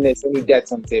leave and there's any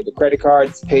debts on the table. Credit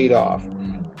cards paid off,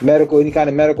 any kind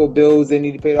of medical bills they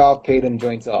need to pay off, pay them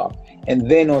joints off. And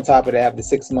then on top of that, I have the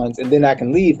 6 months, and then I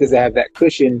can leave because I have that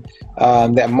cushion,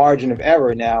 that margin of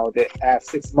error now, that I have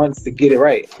 6 months to get it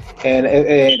right.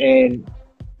 And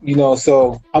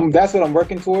so that's what I'm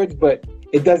working towards, but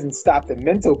it doesn't stop the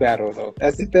mental battle, though.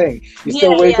 That's the thing. You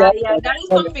still wake up. Yeah, that is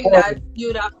something that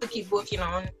you'd have to keep working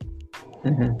on.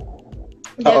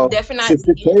 Mm-hmm. Definitely.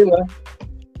 Sister Taylor.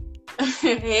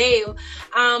 Hey,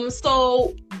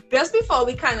 so just before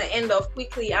we kind of end off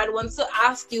quickly, I'd want to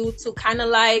ask you to kind of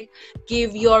like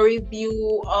give your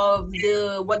review of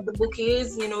what the book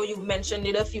is. You've mentioned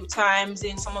it a few times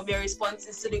in some of your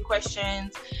responses to the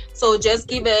questions. So just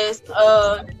give us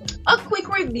a quick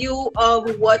review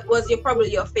of what was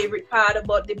probably your favorite part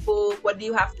about the book. What do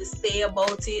you have to say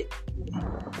about it?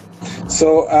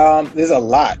 So there's a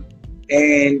lot,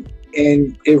 and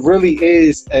it really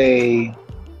is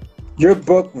your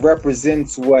book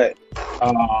represents what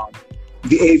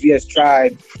the AVS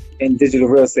tribe in digital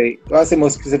real estate, I'll say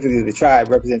more specifically the tribe,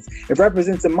 represents. It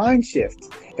represents a mind shift.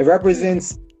 It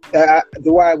represents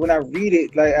when I read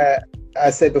it, like I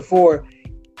said before,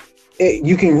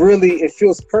 it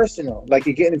feels personal, like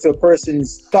you're getting into a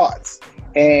person's thoughts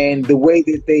and the way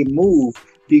that they move,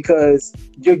 because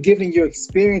you're giving your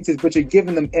experiences, but you're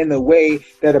giving them in a way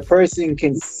that a person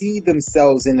can see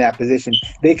themselves in that position.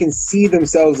 They can see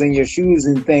themselves in your shoes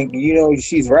and think,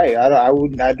 she's right. I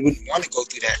wouldn't want to go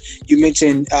through that. You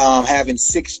mentioned having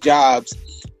 6 jobs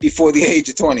before the age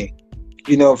of 20,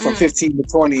 from 15 to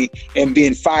 20, and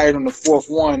being fired on the 4th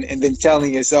one, and then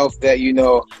telling yourself that,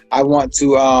 I want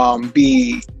to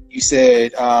be, you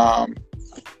said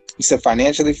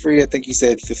financially free. I think you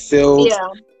said fulfilled. Yeah.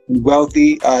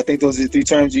 Wealthy. I think those are the 3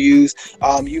 terms you use.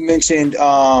 You mentioned,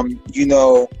 talking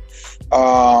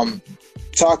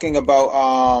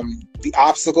about the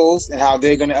obstacles and how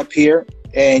they're going to appear,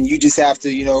 and you just have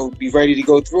to, be ready to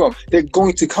go through them. They're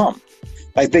going to come.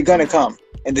 Like, they're going to come.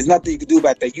 And there's nothing you can do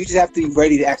about that. You just have to be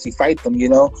ready to actually fight them, You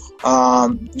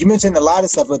mentioned a lot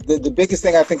of stuff, but the biggest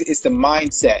thing I think is the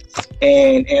mindset.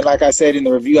 And like I said in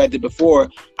the review I did before,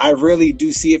 I really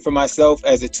do see it for myself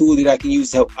as a tool that I can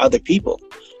use to help other people.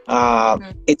 I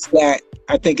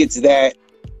think it's that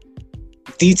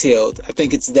detailed. I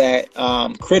think it's that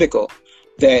critical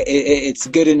that it's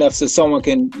good enough so someone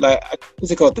can, like,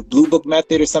 what's it called, the Blue Book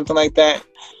method or something like that.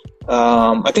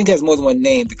 I think it has more than one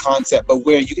name, the concept, but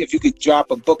where if you could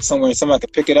drop a book somewhere and someone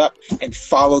could pick it up and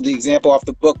follow the example off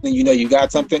the book, then you know you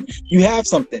got something. You have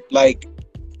something. Like,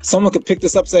 someone could pick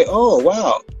this up and say, oh,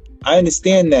 wow, I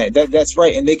understand that's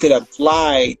right. And they could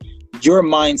apply your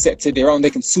mindset to their own. They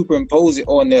can superimpose it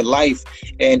on their life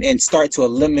and start to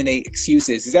eliminate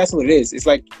excuses. That's what it is. It's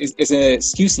like, it's an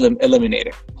excuse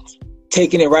eliminator.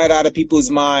 Taking it right out of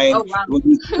people's mind. Oh, wow.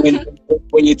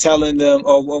 when you're telling them,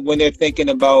 or when they're thinking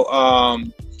about,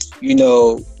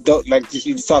 like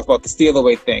you just talked about the steal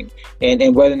away thing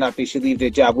and whether or not they should leave their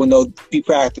job. Well, no, be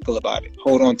practical about it.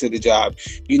 Hold on to the job.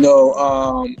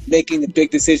 Making the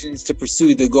big decisions to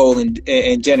pursue the goal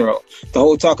in general. The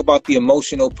whole talk about the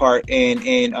emotional part and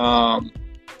what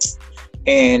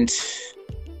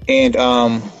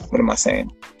am I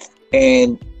saying?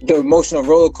 And the emotional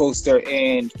roller coaster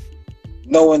and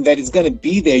knowing that it's going to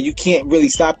be there. You can't really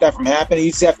stop that from happening.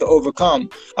 You just have to overcome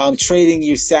trading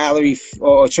your salary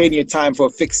or trading your time for a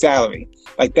fixed salary.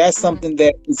 Like, that's something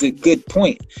that is a good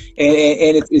point.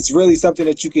 And it's really something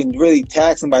that you can really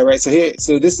tag somebody, right? So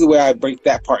this is the way I break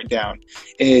that part down,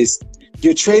 is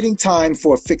you're trading time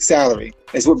for a fixed salary.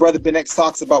 That's what Brother Ben X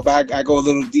talks about, but I go a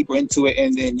little deeper into it,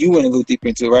 and then you went a little deeper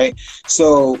into it, right?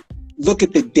 So look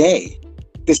at the day.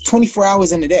 There's 24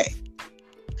 hours in a day.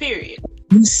 Period.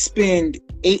 You spend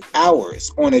 8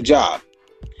 hours on a job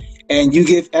and you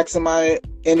give X amount of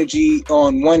energy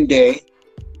on one day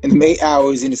and 8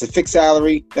 hours, and it's a fixed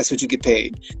salary. That's what you get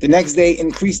paid. The next day,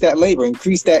 increase that labor,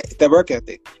 increase that work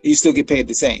ethic, and you still get paid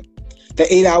the same. That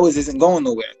 8 hours isn't going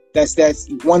nowhere. That's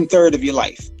 1/3 of your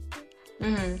life.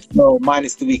 Mm-hmm. No,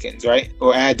 minus the weekends, right?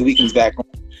 Or add the weekends back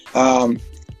on.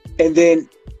 And then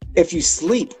if you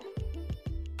sleep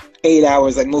 8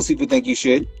 hours, like most people think you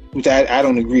should, which I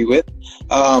don't agree with.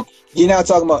 You're now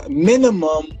talking about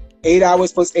minimum 8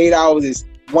 hours plus 8 hours is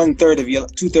 2/3 of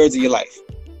your life.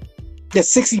 That's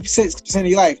 66% of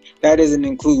your life. That doesn't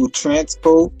include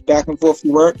transport back and forth to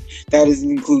work. That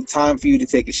doesn't include time for you to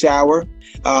take a shower.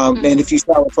 And if you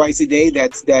shower twice a day,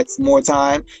 that's more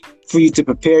time for you to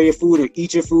prepare your food or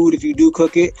eat your food if you do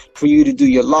cook it, for you to do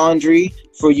your laundry,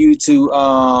 for you to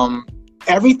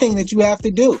everything that you have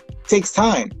to do takes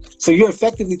time. So you're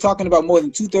effectively talking about more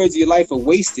than 2/3 of your life are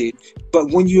wasted.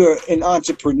 But when you're an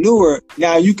entrepreneur,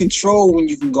 now you control when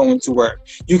you can go into work.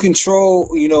 You control,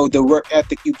 the work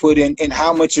ethic you put in and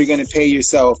how much you're going to pay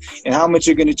yourself and how much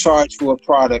you're going to charge for a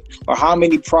product or how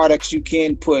many products you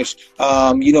can push,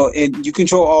 and you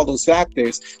control all those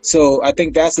factors. So I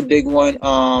think that's a big one.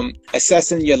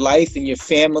 Assessing your life and your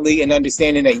family and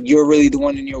understanding that you're really the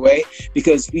one in your way,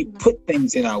 because we put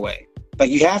things in our way. Like,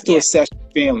 you have to assess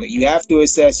your family. You have to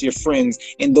assess your friends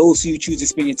and those who you choose to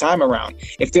spend your time around.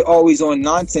 If they're always on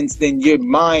nonsense, then your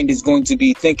mind is going to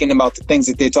be thinking about the things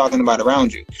that they're talking about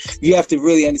around you. You have to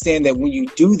really understand that when you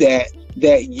do that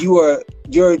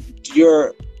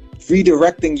you're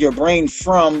redirecting your brain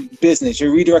from business.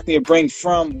 You're redirecting your brain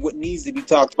from what needs to be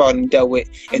talked about and dealt with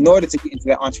in order to get into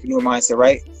that entrepreneur mindset,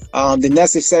 right? The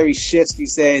necessary shifts you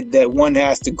said that one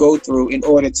has to go through in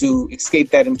order to escape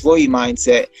that employee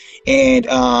mindset and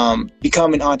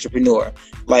become an entrepreneur.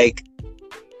 Like,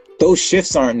 those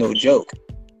shifts aren't no joke.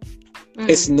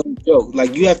 It's no joke.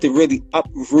 Like, you have to really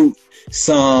uproot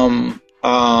some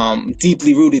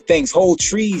deeply rooted things, whole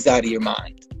trees out of your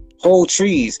mind. Whole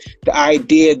trees. The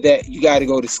idea that you got to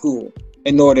go to school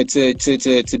in order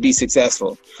to be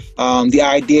successful. The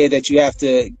idea that you have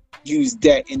to use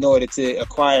debt in order to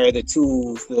acquire the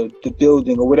tools, the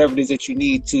building, or whatever it is that you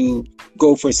need to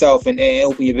go for self and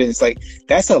open your business. Like,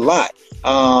 that's a lot.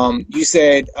 You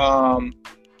said,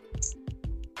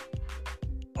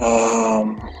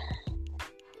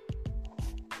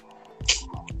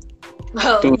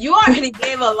 well, you already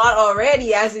gave a lot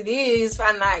already as it is,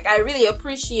 and like, I really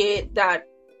appreciate that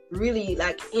really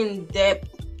like in-depth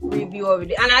review of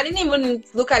it. And I didn't even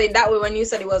look at it that way when you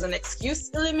said it was an excuse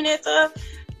eliminator.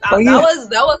 That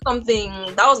was something,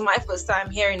 that was my first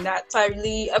time hearing that. So I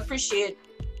really appreciate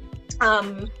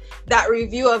that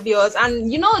review of yours, and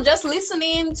just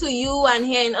listening to you and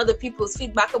hearing other people's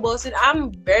feedback about it.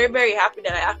 I'm very, very happy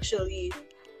that I actually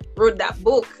wrote that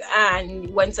book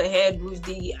and went ahead with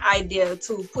the idea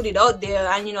to put it out there.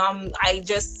 And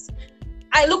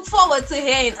I look forward to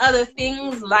hearing other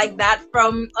things like that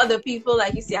from other people.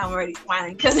 Like, you see, I'm already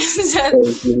smiling because it's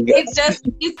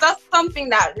just something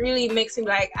that really makes me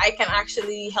like, I can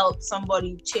actually help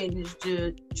somebody change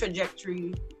the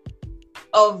trajectory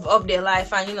of their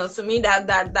life. And to me,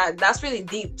 that's really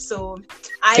deep. So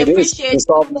I appreciate you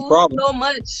so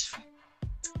much.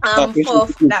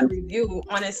 for that review,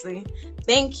 honestly.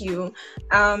 Thank you.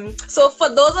 So for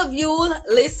those of you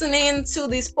listening to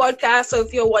this podcast, so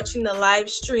if you're watching the live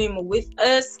stream with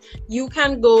us, you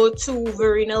can go to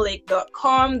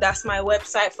VerinaLake.com. That's my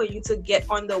website for you to get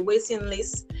on the waiting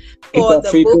list for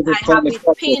the book. I have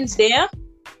it pinned there.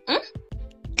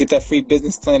 Get that free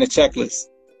business planner checklist.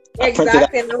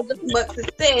 Exactly. I was just about to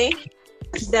say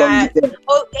that.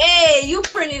 Oh, hey, you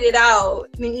printed it out.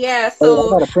 Yeah.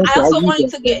 So I also wanted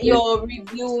to get your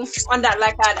review on that,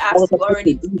 like I'd asked you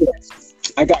already.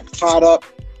 I got caught up.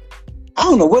 I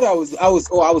don't know what I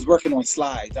was working on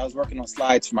slides. I was working on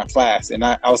slides for my class, and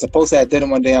I was supposed to have dinner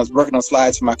one day. I was working on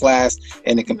slides for my class,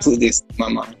 and it completely escaped my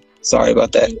mind. Sorry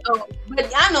about that.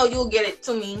 But I know you'll get it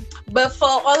to me. But for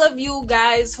all of you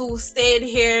guys who stayed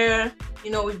here, you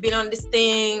know, we've been on this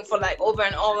thing for like over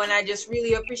and over, and I just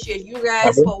really appreciate you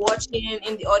guys for watching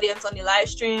in the audience on the live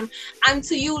stream, and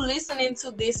to you listening to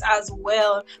this as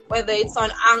well, whether it's on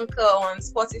Anchor, on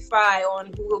Spotify, on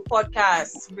Google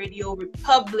Podcasts, Radio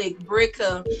Republic,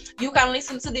 Breaker. You can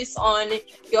listen to this on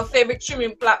your favorite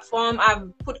streaming platform.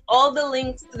 I've put all the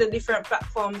links to the different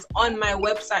platforms on my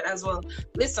website as well.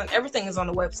 Listen, everything is on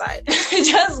the website.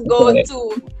 Just go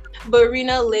to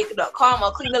VerinaLake.com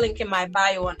or click the link in my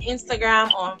bio on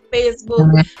Instagram, on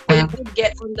Facebook, where you can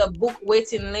get on the book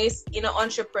waiting list. Inner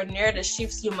Entrepreneur, the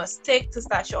shifts you must take to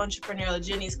start your entrepreneurial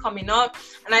journey is coming up,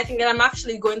 and I think that I'm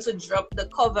actually going to drop the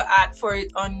cover art for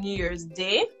it on New Year's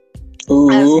Day as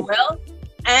well.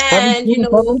 And you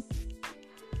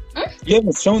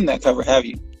haven't shown that cover, have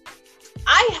you?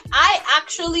 I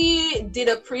actually did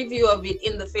a preview of it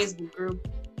in the Facebook group.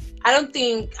 I don't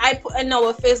think I put in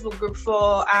our Facebook group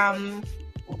for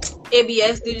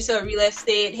ABS Digital Real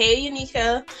Estate. Hey,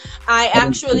 Unica. I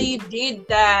actually did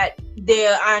that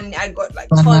there, and I got like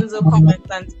tons of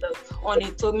comments and stuff on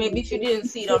it. So maybe if you didn't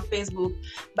see it on Facebook,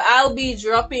 but I'll be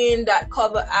dropping that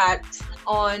cover art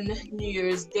on New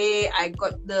Year's Day. I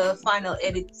got the final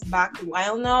edits back a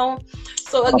while now.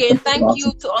 So again, thank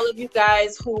you to all of you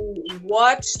guys who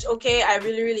watched. Okay, I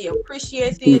really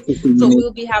appreciate it. So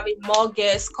we'll be having more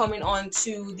guests coming on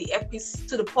to the episode,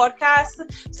 to the podcast.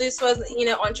 So this was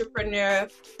Inner Entrepreneur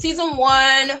Season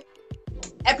 1,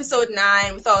 Episode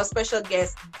 9, with our special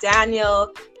guest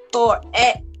Daniel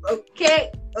Thorette.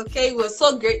 Okay, it was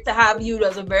so great to have you. It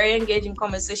was a very engaging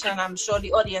conversation. I'm sure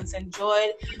the audience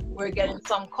enjoyed. We're getting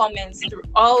some comments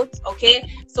throughout. Okay,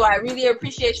 so I really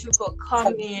appreciate you for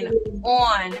coming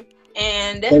on.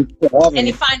 And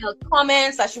any final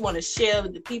comments that you want to share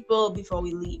with the people before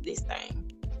we leave this time?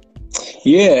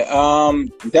 Yeah,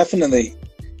 definitely.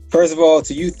 First of all,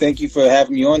 to you, thank you for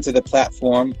having me onto the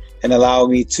platform and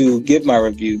allowing me to give my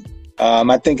review.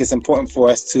 I think it's important for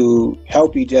us to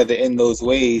help each other in those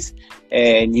ways,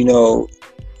 and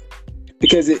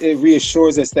because it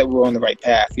reassures us that we're on the right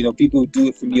path. People do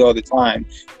it for me all the time,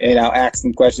 and I'll ask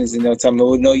them questions and they'll tell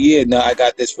me, no, I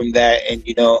got this from that, and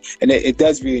and it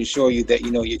does reassure you that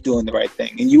you're doing the right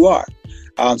thing, and you are.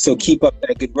 So keep up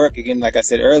that good work again, like I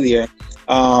said earlier.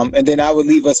 And then I would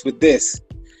leave us with this.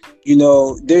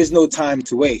 There's no time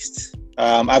to waste.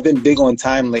 I've been big on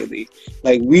time lately.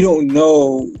 Like, we don't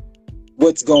know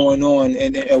what's going on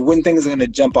and when things are going to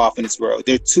jump off in this world.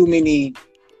 There are too many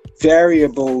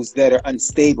variables that are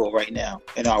unstable right now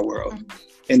in our world,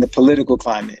 in the political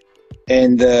climate,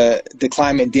 and the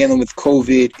climate dealing with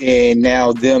COVID, and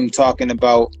now them talking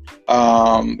about,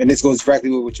 and this goes directly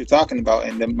with what you're talking about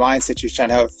and the mindset you're trying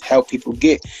to help people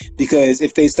get. Because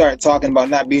if they start talking about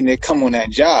not being able to come on that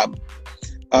job,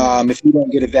 if you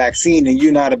don't get a vaccine and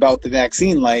you're not about the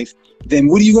vaccine life, then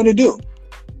what are you going to do?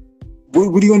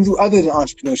 What are you going to do other than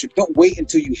entrepreneurship? Don't wait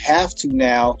until you have to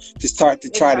now to start to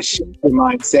try to shift your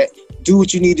mindset. Do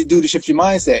what you need to do to shift your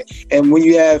mindset. And when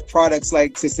you have products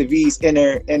like Sister V's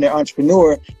Inner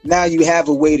Entrepreneur, now you have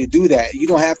a way to do that. You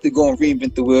don't have to go and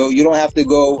reinvent the wheel. You don't have to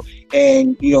go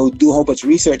and do a whole bunch of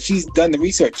research. She's done the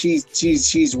research.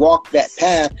 She's walked that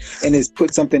path and has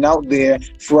put something out there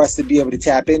for us to be able to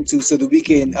tap into, so that we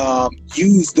can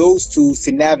use those tools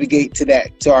to navigate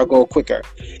to our goal quicker.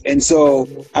 And so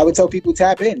I would tell people,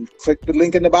 tap in, click the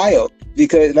link in the bio,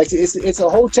 because like it's a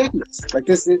whole checklist. Like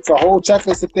this, it's a whole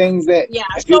checklist of things that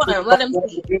let them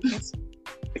see.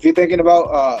 If you're thinking about,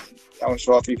 I want to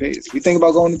show all 3 pages. If you think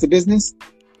about going into business,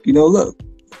 look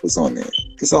what's on there.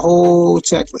 It's a whole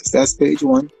checklist. That's page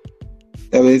 1.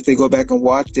 That way, if they go back and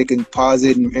watch, they can pause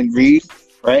it and read,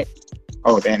 right?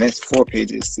 Oh, damn, that's 4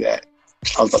 pages to that.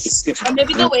 I was about to skip.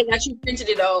 Maybe the way that you printed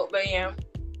it out, but yeah.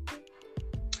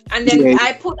 And then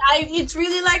it's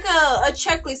really like a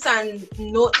checklist and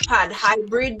notepad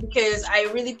hybrid, because I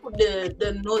really put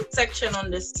the note section on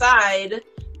the side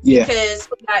Yeah. Because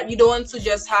that you don't want to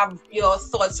just have your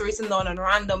thoughts written down on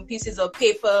random pieces of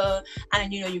paper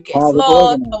and then, you get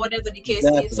lost or whatever the case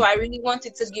is. So I really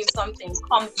wanted to give something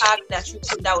compact that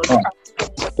was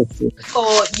practical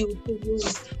for you to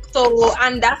use. So,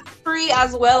 and that's free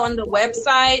as well on the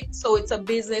website. So it's a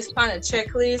business planner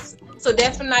checklist. So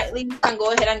definitely you can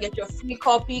go ahead and get your free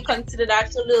copy. Consider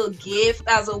that your little gift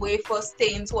as a way for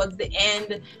staying towards the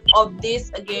end of this.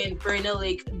 Again,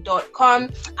 VeroniaLake.com.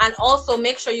 And also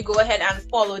make sure you go ahead and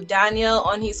follow Daniel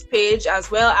on his page as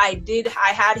well. I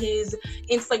had his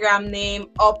Instagram name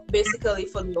up basically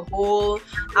for the whole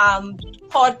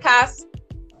podcast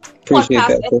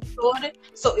episode,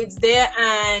 so it's there,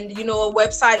 and a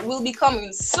website will be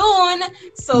coming soon,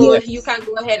 so you can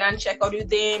go ahead and check out with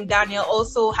him. Daniel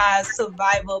also has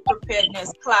survival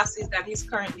preparedness classes that he's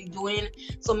currently doing,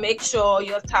 so make sure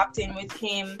you're tapped in with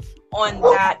him on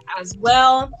that as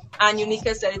well. And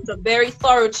Unica said it's a very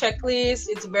thorough checklist,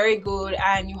 it's very good,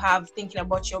 and you have thinking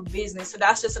about your business. So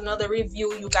that's just another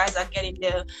review you guys are getting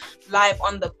there live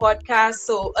on the podcast.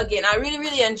 So again, I really,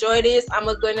 really enjoy this. I'm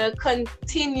gonna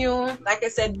continue, like I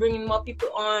said, bringing more people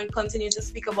on, continue to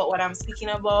speak about what I'm speaking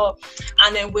about,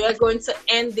 and then we're going to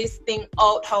end this thing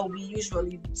out how we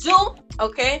usually do.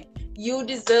 Okay, you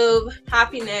deserve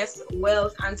happiness,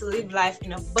 wealth, and to live life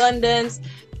in abundance.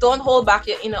 Don't hold back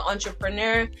your inner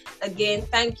entrepreneur. Again,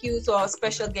 thank you to our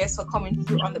special guests for coming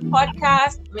through on the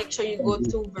podcast. Make sure you go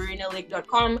to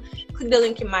VeroniaLake.com. Click the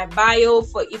link in my bio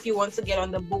for if you want to get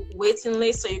on the book waiting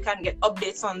list so you can get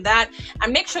updates on that.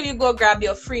 And make sure you go grab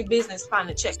your free business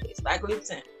planner checklist. Like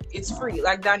listen, it's free,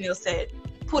 like Daniel said.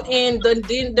 Put in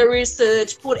the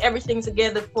research, put everything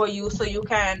together for you so you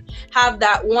can have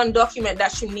that one document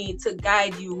that you need to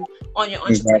guide you on your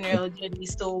entrepreneurial journey.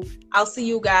 So I'll see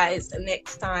you guys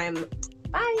next time.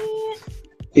 Bye.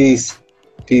 Peace,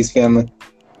 family.